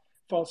have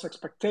false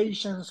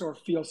expectations or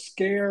feel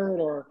scared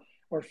or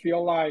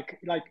feel like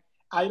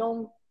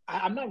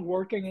I'm not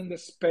working in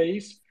this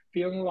space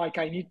feeling like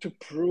I need to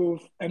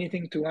prove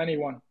anything to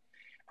anyone.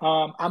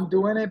 I'm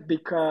doing it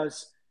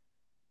because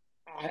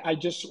I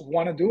just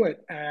want to do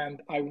it,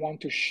 and I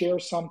want to share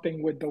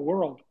something with the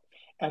world.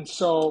 And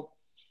so,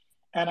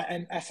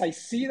 and as I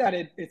see that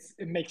it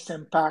makes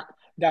impact,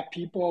 that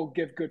people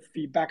give good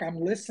feedback, I'm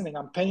listening,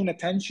 I'm paying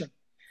attention.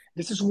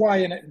 This is why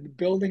in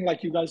building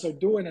like you guys are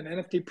doing an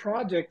NFT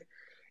project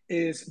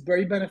is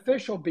very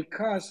beneficial,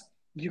 because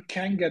you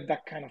can get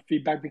that kind of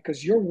feedback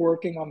because you're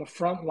working on the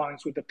front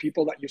lines with the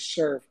people that you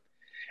serve.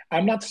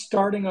 I'm not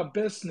starting a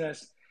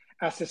business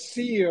as a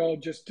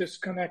CEO just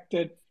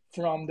disconnected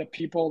from the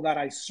people that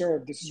I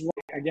serve. This is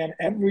why, again,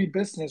 every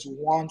business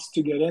wants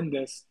to get in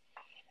this,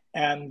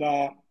 and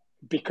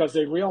because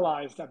they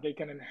realize that they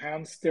can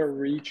enhance their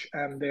reach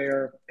and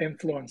their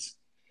influence.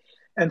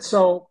 And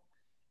so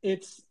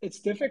it's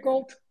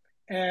difficult,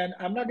 and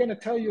I'm not going to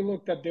tell you,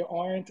 look, that there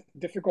aren't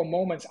difficult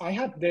moments. I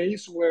have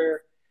days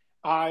where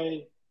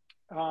I've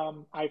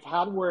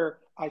had where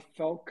I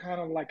felt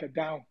kind of like a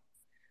down,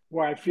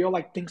 where I feel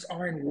like things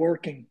aren't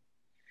working,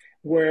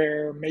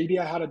 where maybe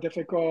I had a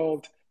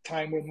difficult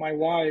time with my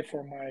wife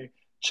or my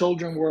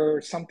children,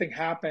 where something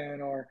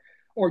happened,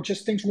 or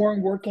just things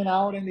weren't working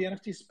out in the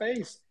NFT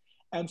space.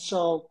 And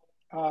so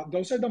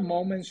those are the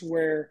moments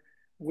where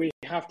we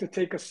have to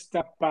take a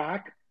step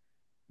back,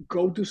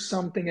 go do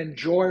something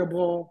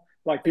enjoyable.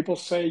 Like people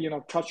say,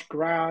 touch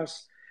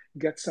grass,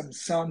 get some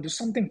sun, do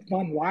something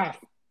fun, laugh.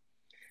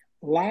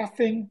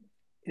 Laughing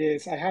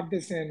is, I have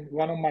this in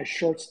one of my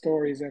short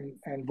stories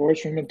and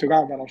Voice from Into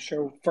God that I'll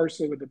show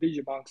firstly with the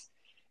DigiMonks,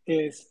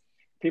 is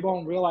people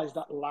don't realize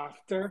that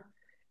laughter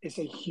is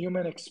a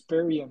human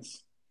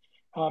experience.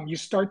 You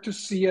start to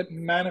see it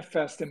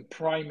manifest in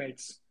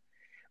primates,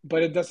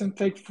 but it doesn't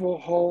take full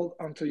hold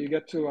until you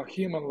get to a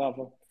human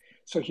level.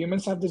 So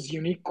humans have this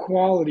unique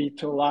quality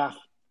to laugh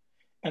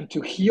and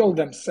to heal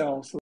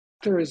themselves.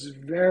 Laughter is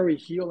very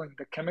healing.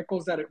 The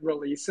chemicals that it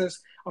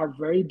releases are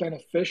very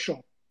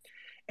beneficial.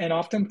 And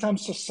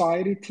oftentimes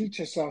society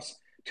teaches us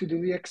to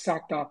do the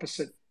exact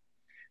opposite,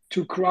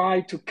 to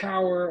cry, to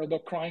cower, although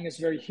crying is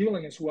very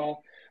healing as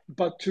well,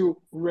 but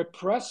to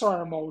repress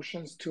our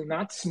emotions, to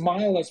not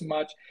smile as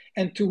much,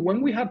 and to,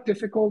 when we have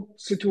difficult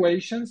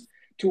situations,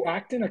 to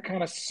act in a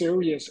kind of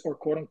serious or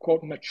quote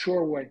unquote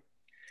mature way.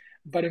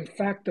 But in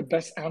fact, the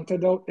best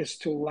antidote is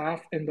to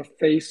laugh in the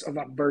face of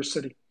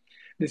adversity.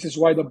 This is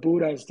why the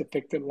Buddha is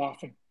depicted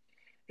laughing.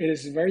 It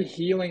is a very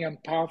healing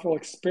and powerful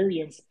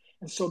experience.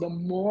 And so the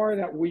more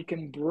that we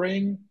can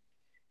bring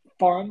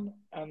fun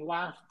and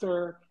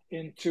laughter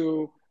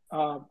into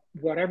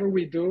whatever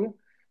we do,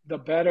 the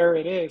better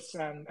it is.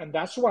 And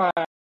that's why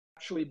I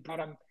actually brought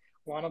on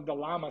one of the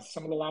lamas.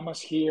 Some of the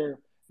lamas here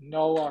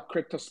know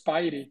Crypto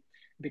Spidey,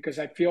 because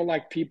I feel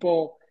like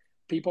people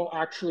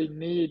actually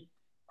need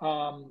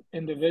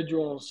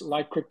individuals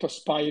like Crypto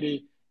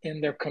Spidey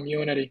in their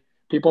community.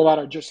 People that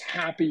are just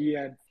happy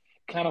and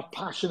kind of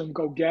passionate and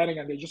go-getting,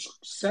 and they just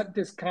set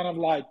this kind of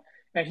like,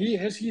 and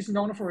he's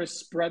known for his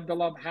spread the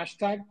love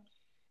hashtag.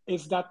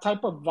 Is that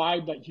type of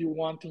vibe that you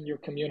want in your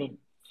community.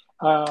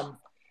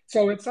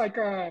 So it's like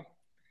if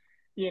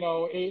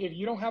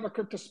you don't have a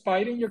Crypto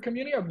Spidey in your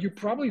community, you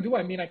probably do.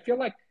 I mean, I feel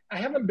like I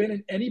haven't been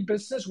in any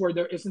business where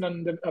there isn't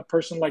a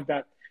person like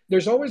that.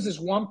 There's always this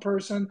one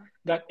person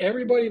that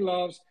everybody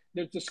loves.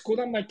 There's the school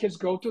that my kids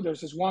go to.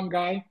 There's this one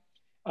guy.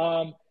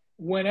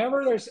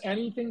 Whenever there's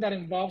anything that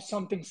involves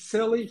something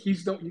silly,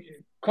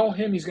 call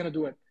him. He's gonna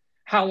do it.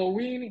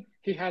 Halloween,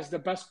 he has the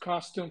best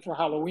costume for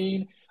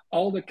Halloween.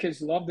 All the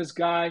kids love this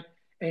guy,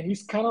 and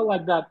he's kind of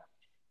like that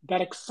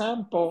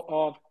example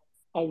of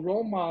a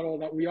role model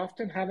that we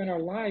often have in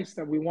our lives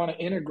that we want to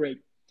integrate.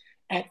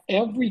 At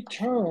every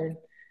turn,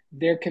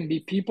 there can be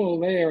people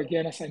there,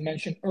 again, as I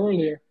mentioned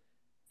earlier,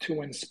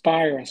 to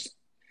inspire us.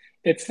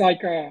 It's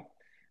like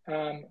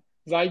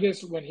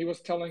Zygus, when he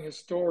was telling his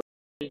story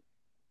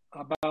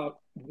about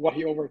what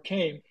he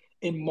overcame,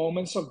 in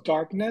moments of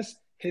darkness,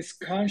 his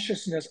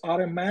consciousness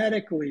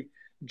automatically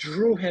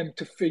drew him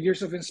to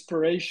figures of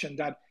inspiration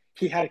that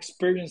he had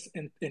experienced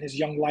in his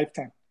young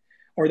lifetime,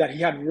 or that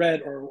he had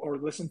read or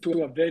listened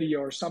to a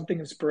video or something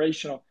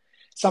inspirational,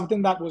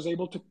 something that was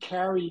able to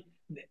carry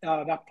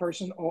that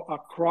person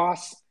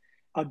across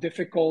a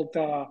difficult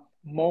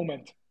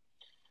moment.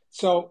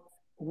 So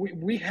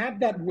we have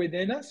that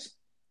within us.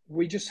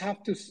 We just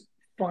have to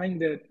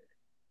find it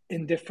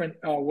in different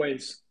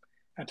ways,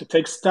 and to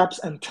take steps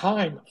and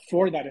time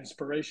for that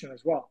inspiration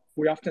as well.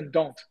 We often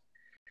don't.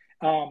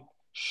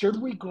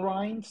 Should we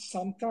grind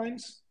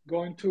sometimes?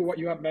 Going to what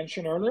you have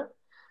mentioned earlier,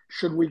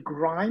 should we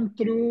grind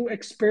through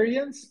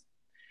experience?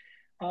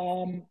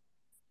 I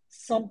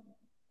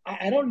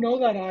don't know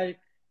that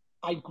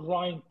I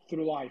grind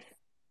through life.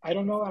 I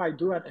don't know that I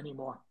do it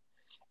anymore.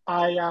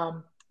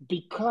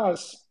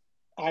 Because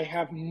I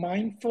have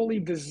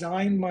mindfully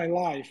designed my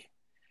life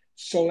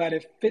so that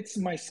it fits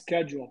my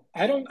schedule.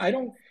 I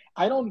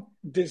don't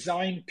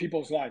design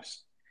people's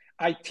lives.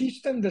 I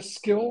teach them the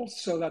skills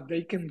so that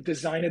they can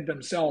design it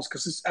themselves,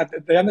 because at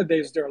the end of the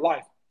day, it's their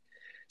life.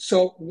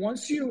 So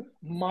once you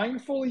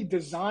mindfully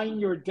design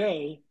your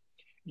day,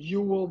 you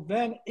will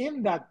then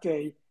in that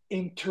day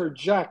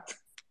interject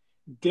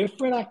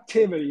different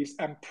activities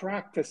and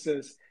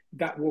practices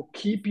that will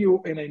keep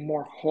you in a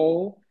more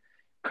whole,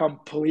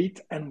 complete,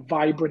 and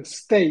vibrant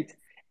state,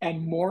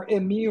 and more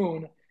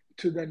immune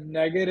to the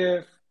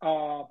negative,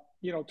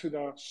 to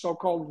the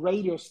so-called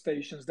radio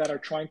stations that are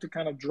trying to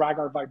kind of drag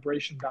our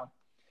vibration down.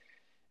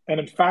 And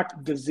in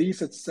fact,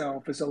 disease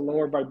itself is a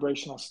lower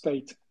vibrational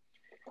state.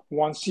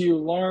 Once you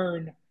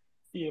learn,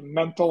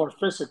 mental or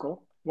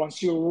physical,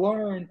 once you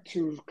learn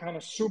to kind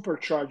of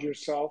supercharge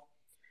yourself,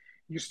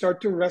 you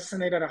start to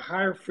resonate at a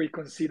higher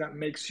frequency that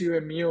makes you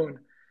immune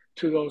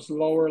to those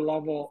lower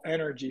level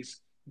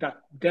energies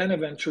that then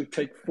eventually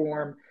take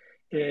form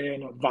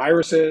in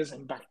viruses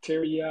and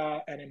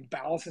bacteria and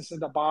imbalances in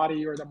the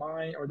body or the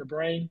mind or the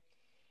brain.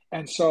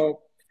 And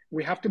so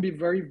we have to be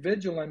very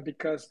vigilant,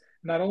 because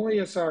not only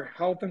is our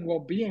health and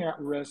well-being at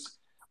risk,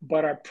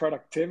 but our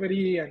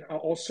productivity and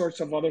all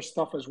sorts of other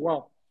stuff as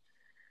well.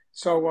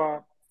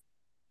 So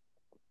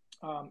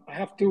I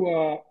have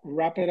to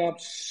wrap it up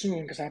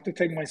soon, because I have to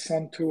take my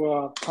son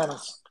to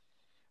tennis.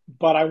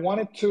 But I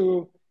wanted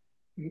to,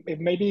 if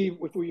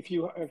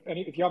you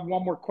have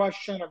one more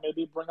question, or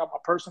maybe bring up a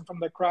person from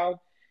the crowd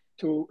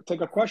to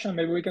take a question,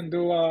 maybe we can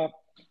do a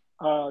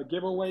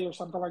giveaway or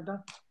something like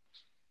that.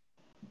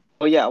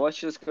 Oh yeah, I was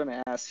just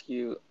gonna ask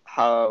you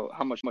how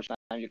much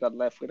time you got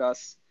left with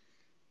us.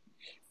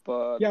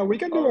 But yeah, we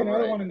can do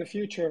another one in the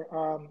future.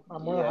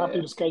 I'm more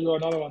happy to schedule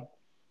another one.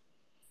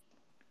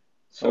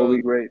 So that would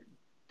be great.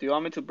 Do you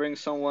want me to bring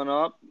someone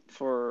up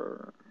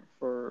to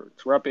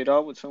wrap it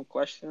up with some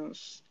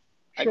questions?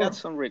 Sure. I got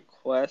some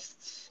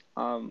requests.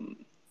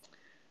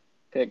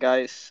 Okay,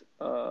 guys.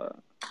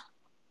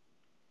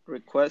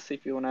 Request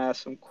if you want to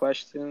ask some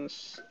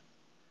questions.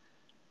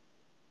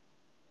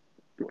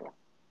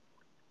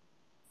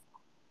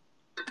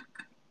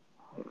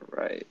 All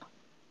right.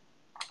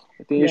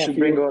 I think you should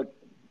bring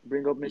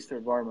up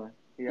Mr. Varma.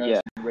 He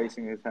has been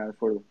raising his hand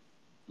for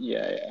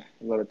a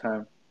lot of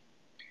time.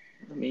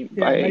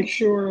 Make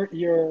sure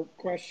your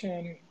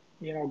question,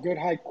 good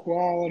high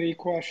quality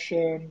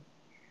question.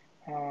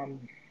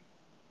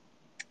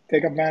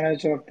 Take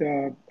advantage of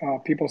the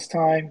people's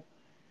time.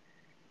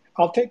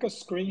 I'll take a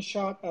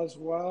screenshot as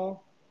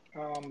well.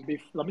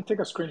 Let me take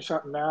a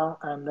screenshot now,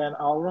 and then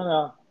I'll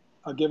run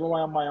a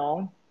giveaway on my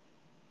own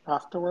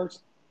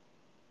afterwards.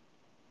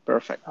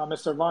 Perfect.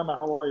 Mr. Varma,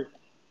 how are you?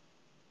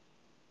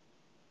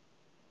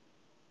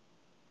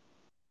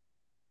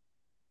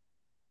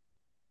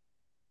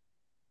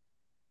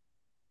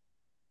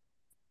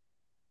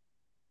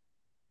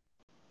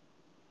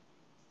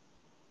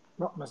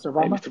 No, Mr.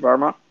 Hey, Varma? Mr.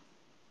 Barma.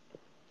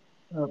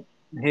 Uh,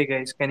 hey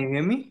guys, can you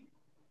hear me?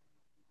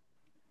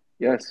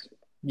 Yes.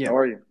 Yeah, How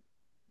are you?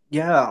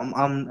 yeah,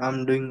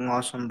 I'm doing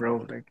awesome,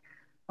 bro. Like,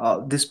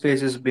 this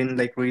space has been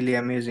like really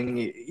amazing.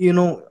 You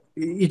know,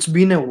 it's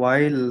been a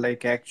while.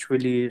 Like,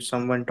 actually,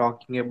 someone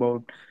talking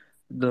about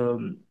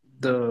the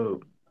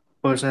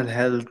personal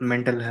health,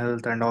 mental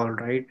health, and all,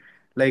 right?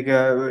 Like,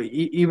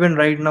 even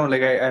right now,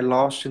 like I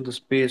lost in the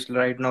space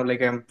right now.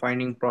 Like, I'm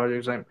finding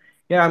projects.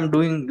 I'm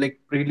doing like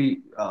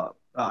really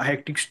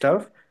hectic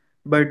stuff.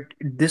 But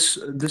this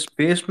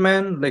space,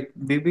 man, like,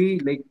 baby,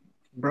 like,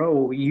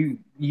 bro, you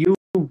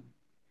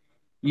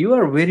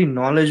are very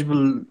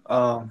knowledgeable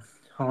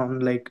on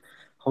like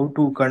how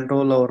to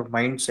control our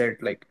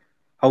mindset, like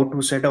how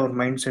to set our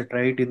mindset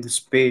right in this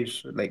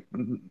space, like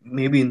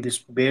maybe in this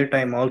bare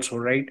time also,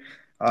 right?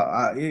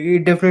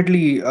 It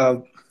definitely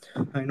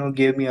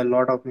gave me a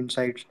lot of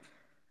insights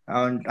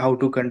on how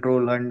to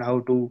control and how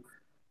to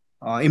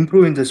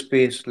improve in the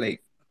space,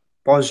 like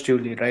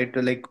positively, right?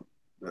 Like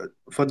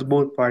for the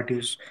both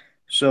parties.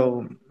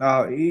 So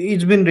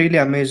it's been really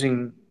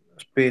amazing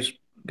space,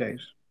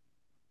 guys.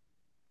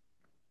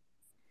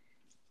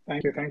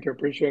 Thank you,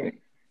 appreciate it.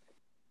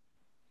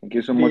 Thank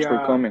you so much The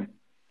for coming.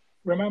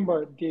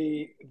 remember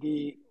the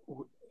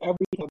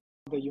everything of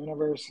the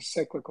universe is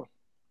cyclical.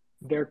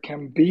 There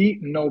can be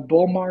no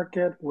bull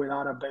market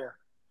without a bear.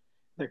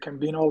 There can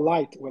be no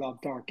light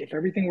without dark. If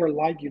everything were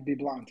light, you'd be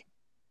blind.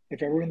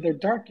 If everything were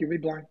dark, you'd be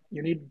blind.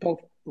 You need both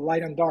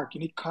light and dark.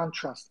 You need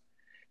contrast.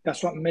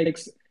 That's what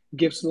makes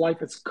gives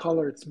life its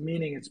color, its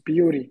meaning, its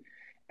beauty.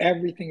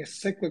 Everything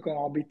is cyclical.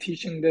 I'll be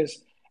teaching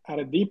this at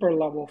a deeper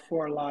level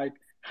for like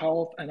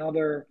health and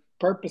other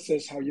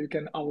purposes, how you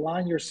can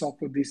align yourself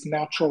with these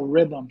natural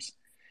rhythms.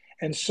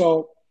 And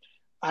so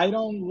I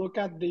don't look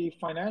at the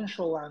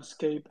financial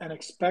landscape and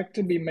expect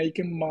to be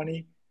making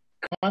money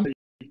constantly.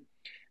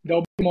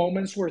 There'll be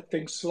moments where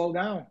things slow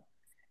down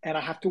and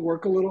I have to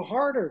work a little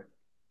harder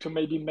to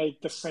maybe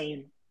make the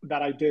same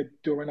that I did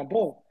during a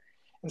bull.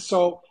 And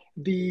so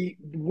the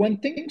when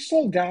things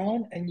slow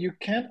down and you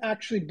can't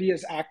actually be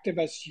as active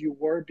as you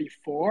were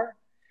before,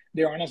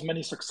 there aren't as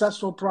many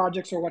successful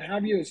projects or what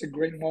have you, it's a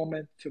great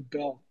moment to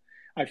build.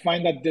 I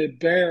find that the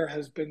bear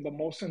has been the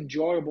most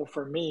enjoyable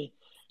for me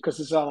because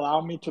it's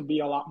allowed me to be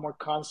a lot more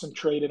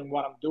concentrated in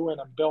what I'm doing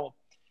and build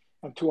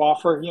and to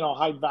offer,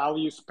 high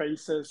value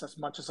spaces as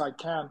much as I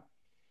can.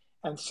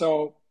 And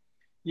so,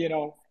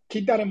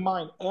 keep that in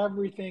mind.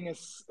 Everything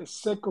is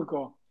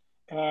cyclical,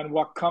 and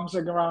what comes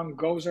around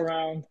goes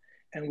around,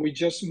 and we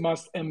just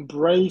must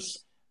embrace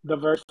the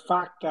very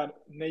fact that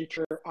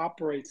nature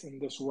operates in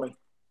this way.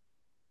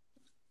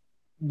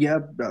 Yeah,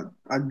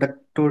 that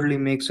totally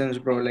makes sense,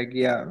 bro. Like,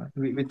 yeah,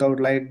 without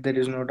light, there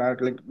is no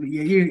dark. Like,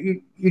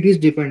 it is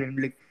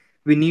dependent. Like,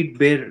 we need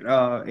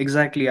bare.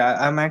 Exactly.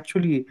 I'm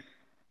actually,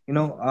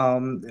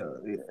 from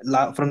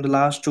the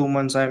last 2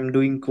 months, I'm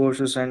doing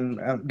courses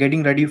and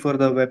getting ready for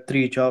the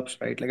Web3 jobs,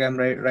 right? Like, I'm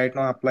right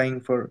now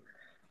applying for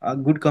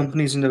good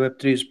companies in the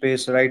Web3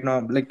 space right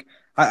now. Like,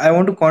 I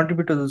want to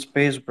contribute to the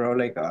space, bro.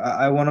 Like,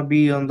 I want to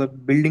be on the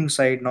building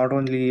side, not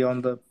only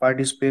on the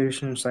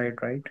participation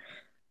side, right?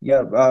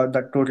 Yeah,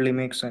 that totally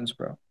makes sense,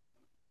 bro.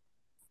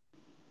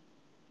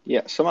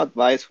 Yeah, some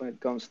advice when it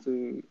comes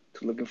to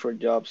looking for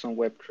jobs on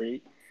Web3.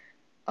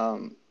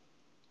 Um,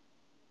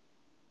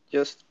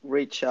 just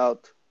reach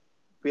out,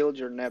 build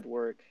your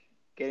network,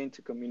 get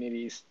into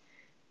communities.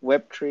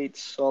 Web3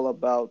 it's all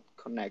about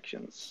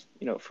connections.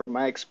 From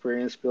my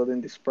experience building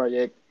this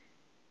project,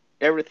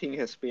 everything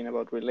has been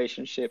about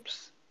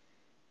relationships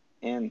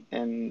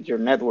and your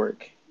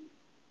network.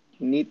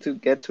 You need to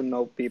get to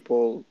know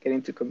people, get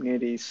into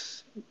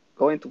communities,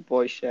 go into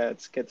voice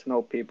chats, get to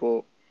know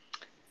people.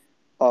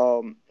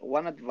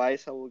 One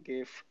advice I will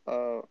give,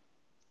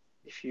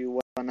 if you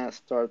wanna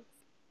start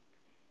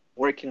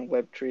working on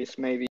Web3 is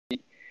maybe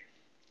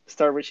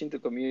start reaching to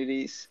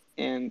communities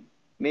and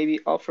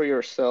maybe offer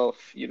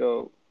yourself.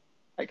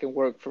 I can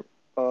work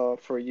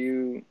for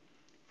you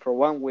for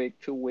 1 week,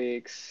 2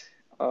 weeks.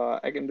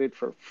 I can do it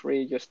for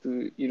free just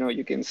to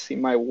you can see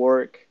my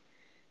work,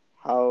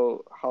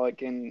 how I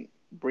can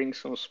bring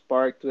some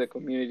spark to the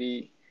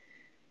community,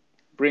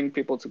 bring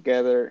people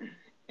together,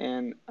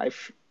 and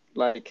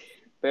like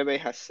Bebe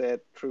has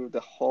said through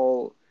the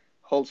whole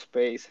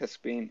space has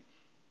been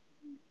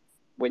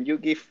when you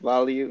give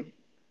value,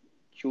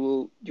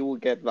 you will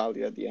get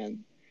value at the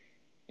end.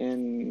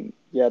 And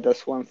yeah,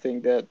 that's one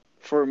thing that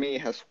for me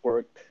has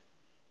worked,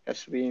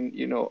 has been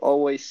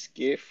always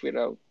give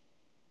without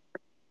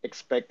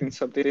expecting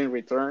something in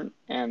return.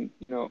 And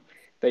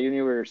the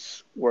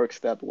universe works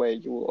that way.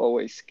 You will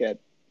always get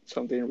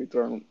something in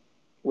return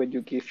when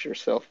you give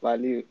yourself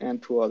value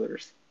and to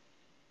others.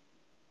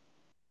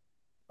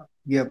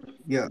 Yep,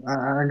 yeah,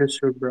 I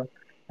understood, bro.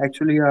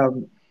 Actually,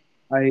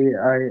 I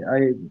I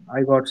I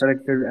I got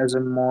selected as a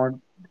mod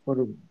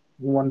for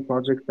one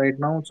project right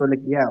now. So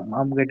like yeah,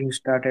 I'm getting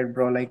started,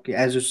 bro. Like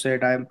as you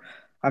said, I'm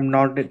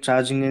not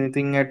charging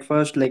anything at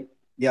first. Like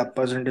yeah,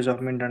 percentage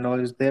of mint and all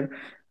is there.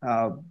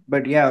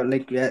 But yeah,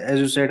 like yeah, as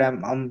you said,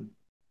 I'm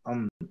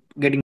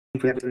getting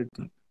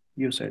everything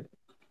you said.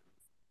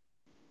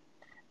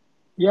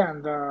 Yeah,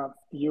 and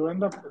you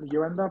end up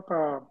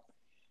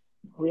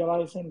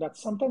realizing that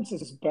sometimes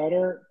it's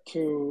better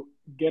to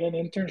get an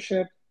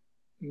internship,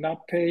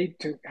 not paid,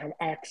 to have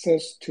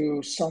access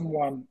to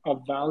someone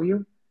of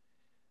value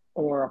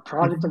or a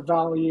project Mhm. of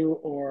value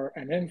or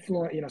an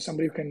influence,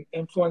 somebody who can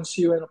influence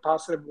you in a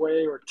positive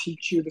way or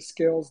teach you the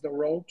skills, the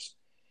ropes,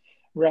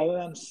 rather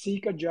than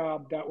seek a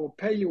job that will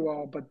pay you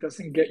well but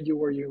doesn't get you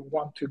where you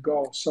want to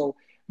go. So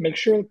make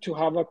sure to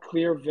have a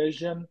clear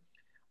vision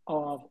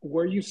of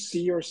where you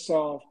see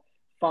yourself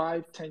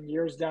 5, 10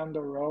 years down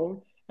the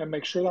road, and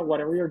make sure that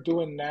whatever you're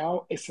doing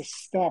now is a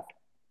step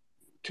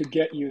to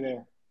get you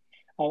there.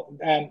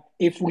 And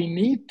if we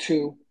need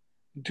to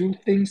do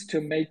things to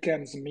make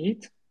ends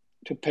meet,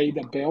 to pay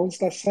the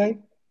bills, let's say,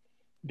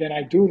 then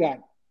I do that.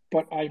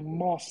 But I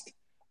must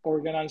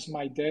organize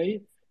my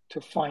day to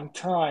find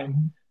time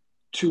Mhm.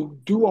 to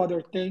do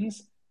other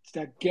things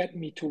that get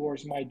me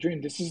towards my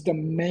dream. This is the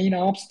main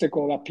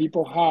obstacle that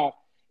people have,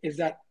 is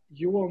that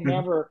you will Mhm.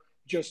 never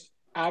just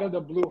out of the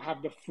blue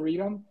have the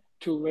freedom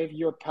to live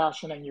your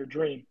passion and your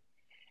dream.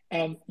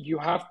 And you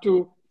have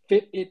to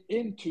fit it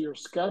into your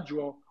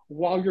schedule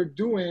while you're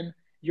doing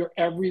your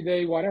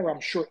everyday whatever. I'm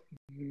sure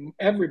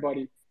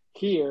everybody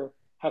here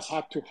has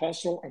had to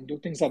hustle and do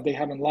things that they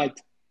haven't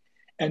liked.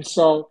 And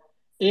so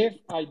if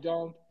I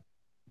don't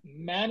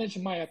manage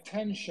my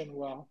attention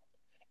well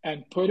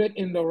and put it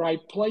in the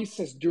right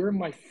places during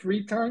my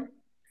free time,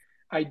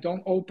 I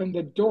don't open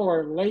the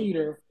door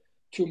later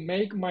to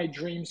make my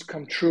dreams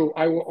come true.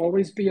 I will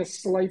always be a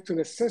slave to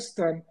the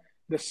system,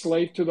 the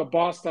slave to the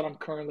boss that I'm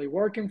currently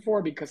working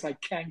for, because I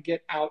can't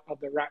get out of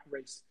the rat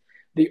race.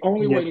 The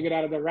only way Yep. to get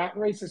out of the rat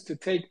race is to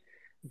take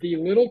the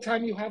little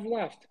time you have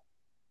left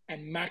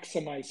and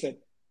maximize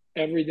it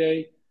every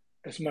day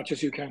as much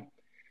as you can.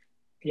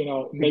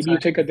 Maybe you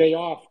take a Exactly. day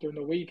off during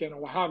the weekend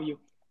or what have you,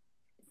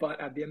 but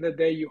at the end of the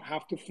day, you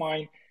have to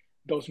find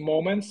those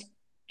moments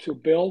to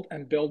build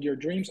and build your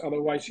dreams.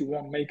 Otherwise, you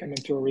won't make them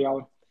into a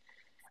reality.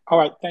 All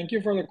right. Thank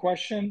you for the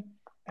question.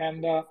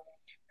 And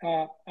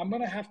I'm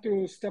going to have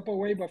to step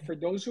away. But for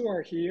those who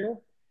are here,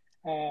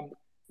 um,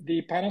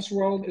 the Panas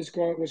World was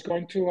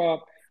going to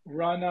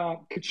run.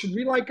 Should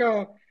we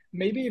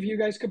maybe if you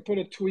guys could put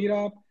a tweet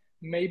up,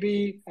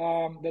 maybe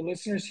the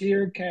listeners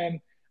here can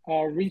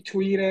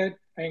retweet it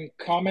and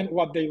comment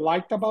what they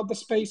liked about the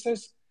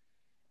spaces,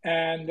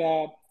 and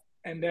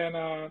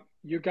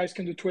you guys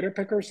can do Twitter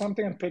pick or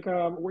something and pick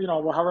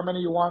however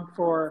many you want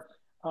for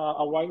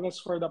a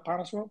whitelist for the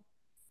Panas World,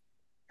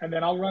 and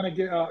then I'll run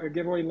a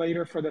giveaway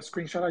later for the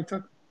screenshot I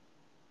took.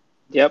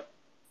 Yep,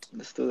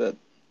 let's do that.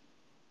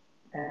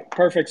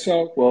 Perfect.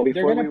 So Well, they're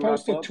before gonna we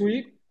post wrap a up,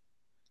 tweet,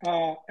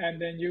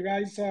 and then you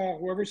guys,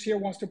 whoever's here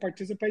wants to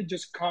participate,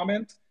 just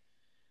comment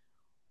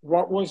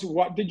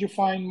what did you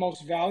find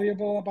most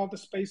valuable about the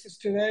spaces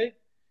today,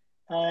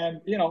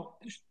 and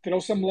throw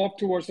some love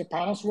towards the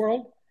Panas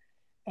World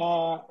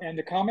and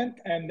the comment,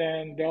 and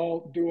then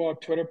they'll do a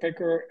Twitter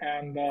picker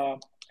and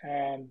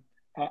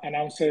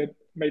announce it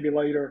maybe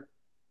later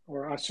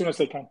or as soon as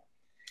they can.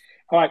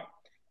 All right.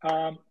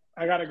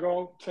 I got to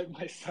go take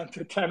my son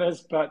to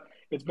tennis, but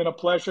it's been a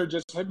pleasure.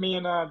 Just hit me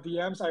in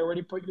DMs. I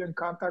already put you in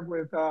contact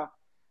with the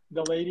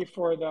lady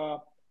for the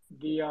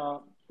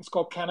it's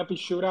called Canopy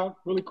Shootout.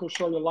 Really cool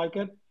show. You'll like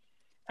it.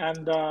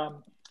 And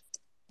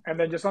and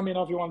then just let me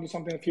know if you want to do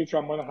something in the future.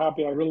 I'm more than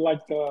happy. I really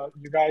like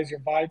you guys, your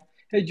vibe.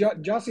 Hey,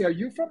 Jossie, are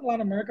you from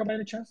Latin America by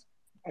any chance?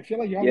 I feel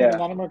like you have a yeah,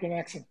 Latin American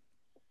accent.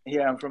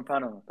 yeah, I'm from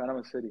Panama,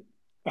 Panama City.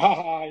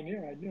 I knew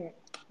it.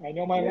 I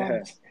know my Yeah,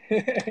 lines.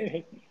 Where nice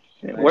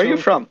are you to So meet you.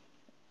 from?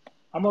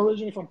 I'm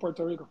originally from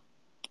Puerto Rico.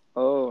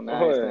 Oh, Oh,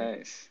 nice,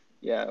 nice.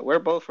 Yeah, we're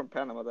both from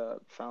Panama, the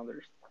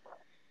founders.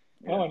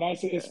 yeah, Oh,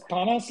 nice. Is yeah,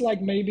 Panas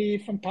like maybe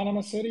from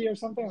Panama City or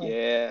something? Like,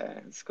 Yeah,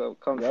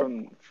 comes yep,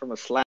 from a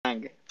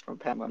slang from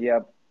Panama.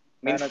 yep.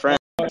 Means Panas, friend.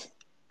 nice.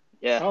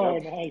 Yeah. Oh,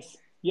 yep. nice.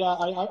 Yeah,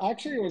 I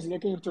actually was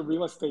looking into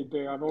real estate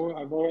there. I've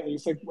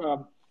always,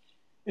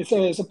 it's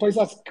like it's a place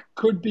that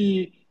could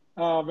be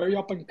very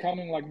up and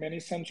coming, like many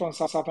Central and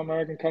South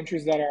American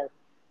countries that are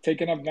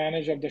taking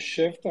advantage of the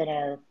shift and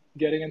are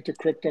getting into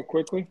crypto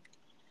quickly.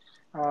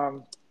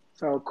 Um,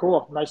 so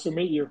cool. Nice to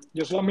meet you.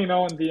 Just let me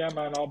know in DM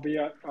and I'll be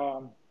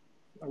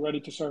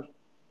ready to serve.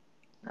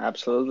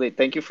 Absolutely.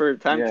 Thank you for your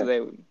time Yeah, today.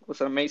 It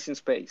was an amazing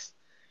space.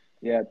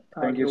 yeah.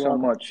 Thank you You're so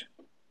welcome. much.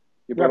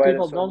 You Yeah, provided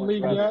people, so don't much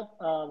leave value.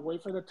 yet.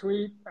 Wait for the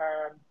tweet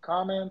and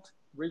comment,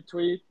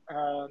 retweet,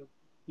 and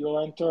you'll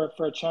enter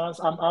for a chance.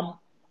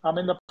 I'm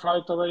in the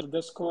project already,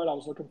 Discord. I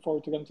was looking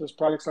forward to getting to this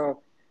project.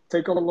 So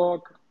take a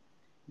look,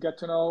 get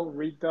to know,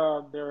 read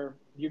their.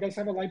 You guys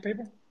have a light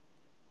paper?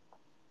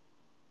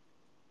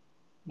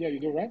 Yeah, you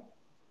do, right?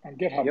 On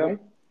GitHub, Yep. right?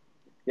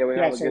 Yeah, we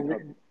Yeah. have a So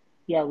GitHub.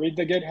 yeah, read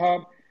the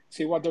GitHub,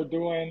 see what they're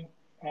doing,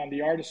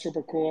 The art is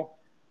super cool.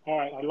 All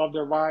right, I love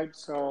their vibe.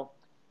 So,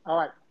 all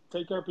right,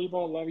 take care,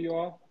 people. Love you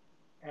all,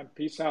 and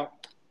peace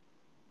out.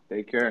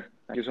 Take care.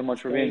 Thank you so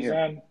much for being Stay here.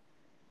 zen.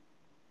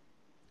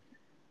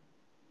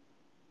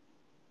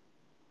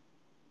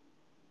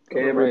 Okay,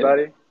 All right.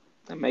 everybody.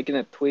 I'm making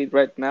a tweet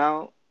right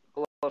now.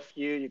 All of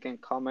you, you can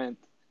comment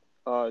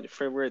your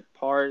favorite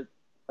part,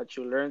 what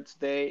you learned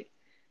today,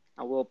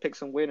 and we'll pick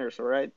some winners, all right?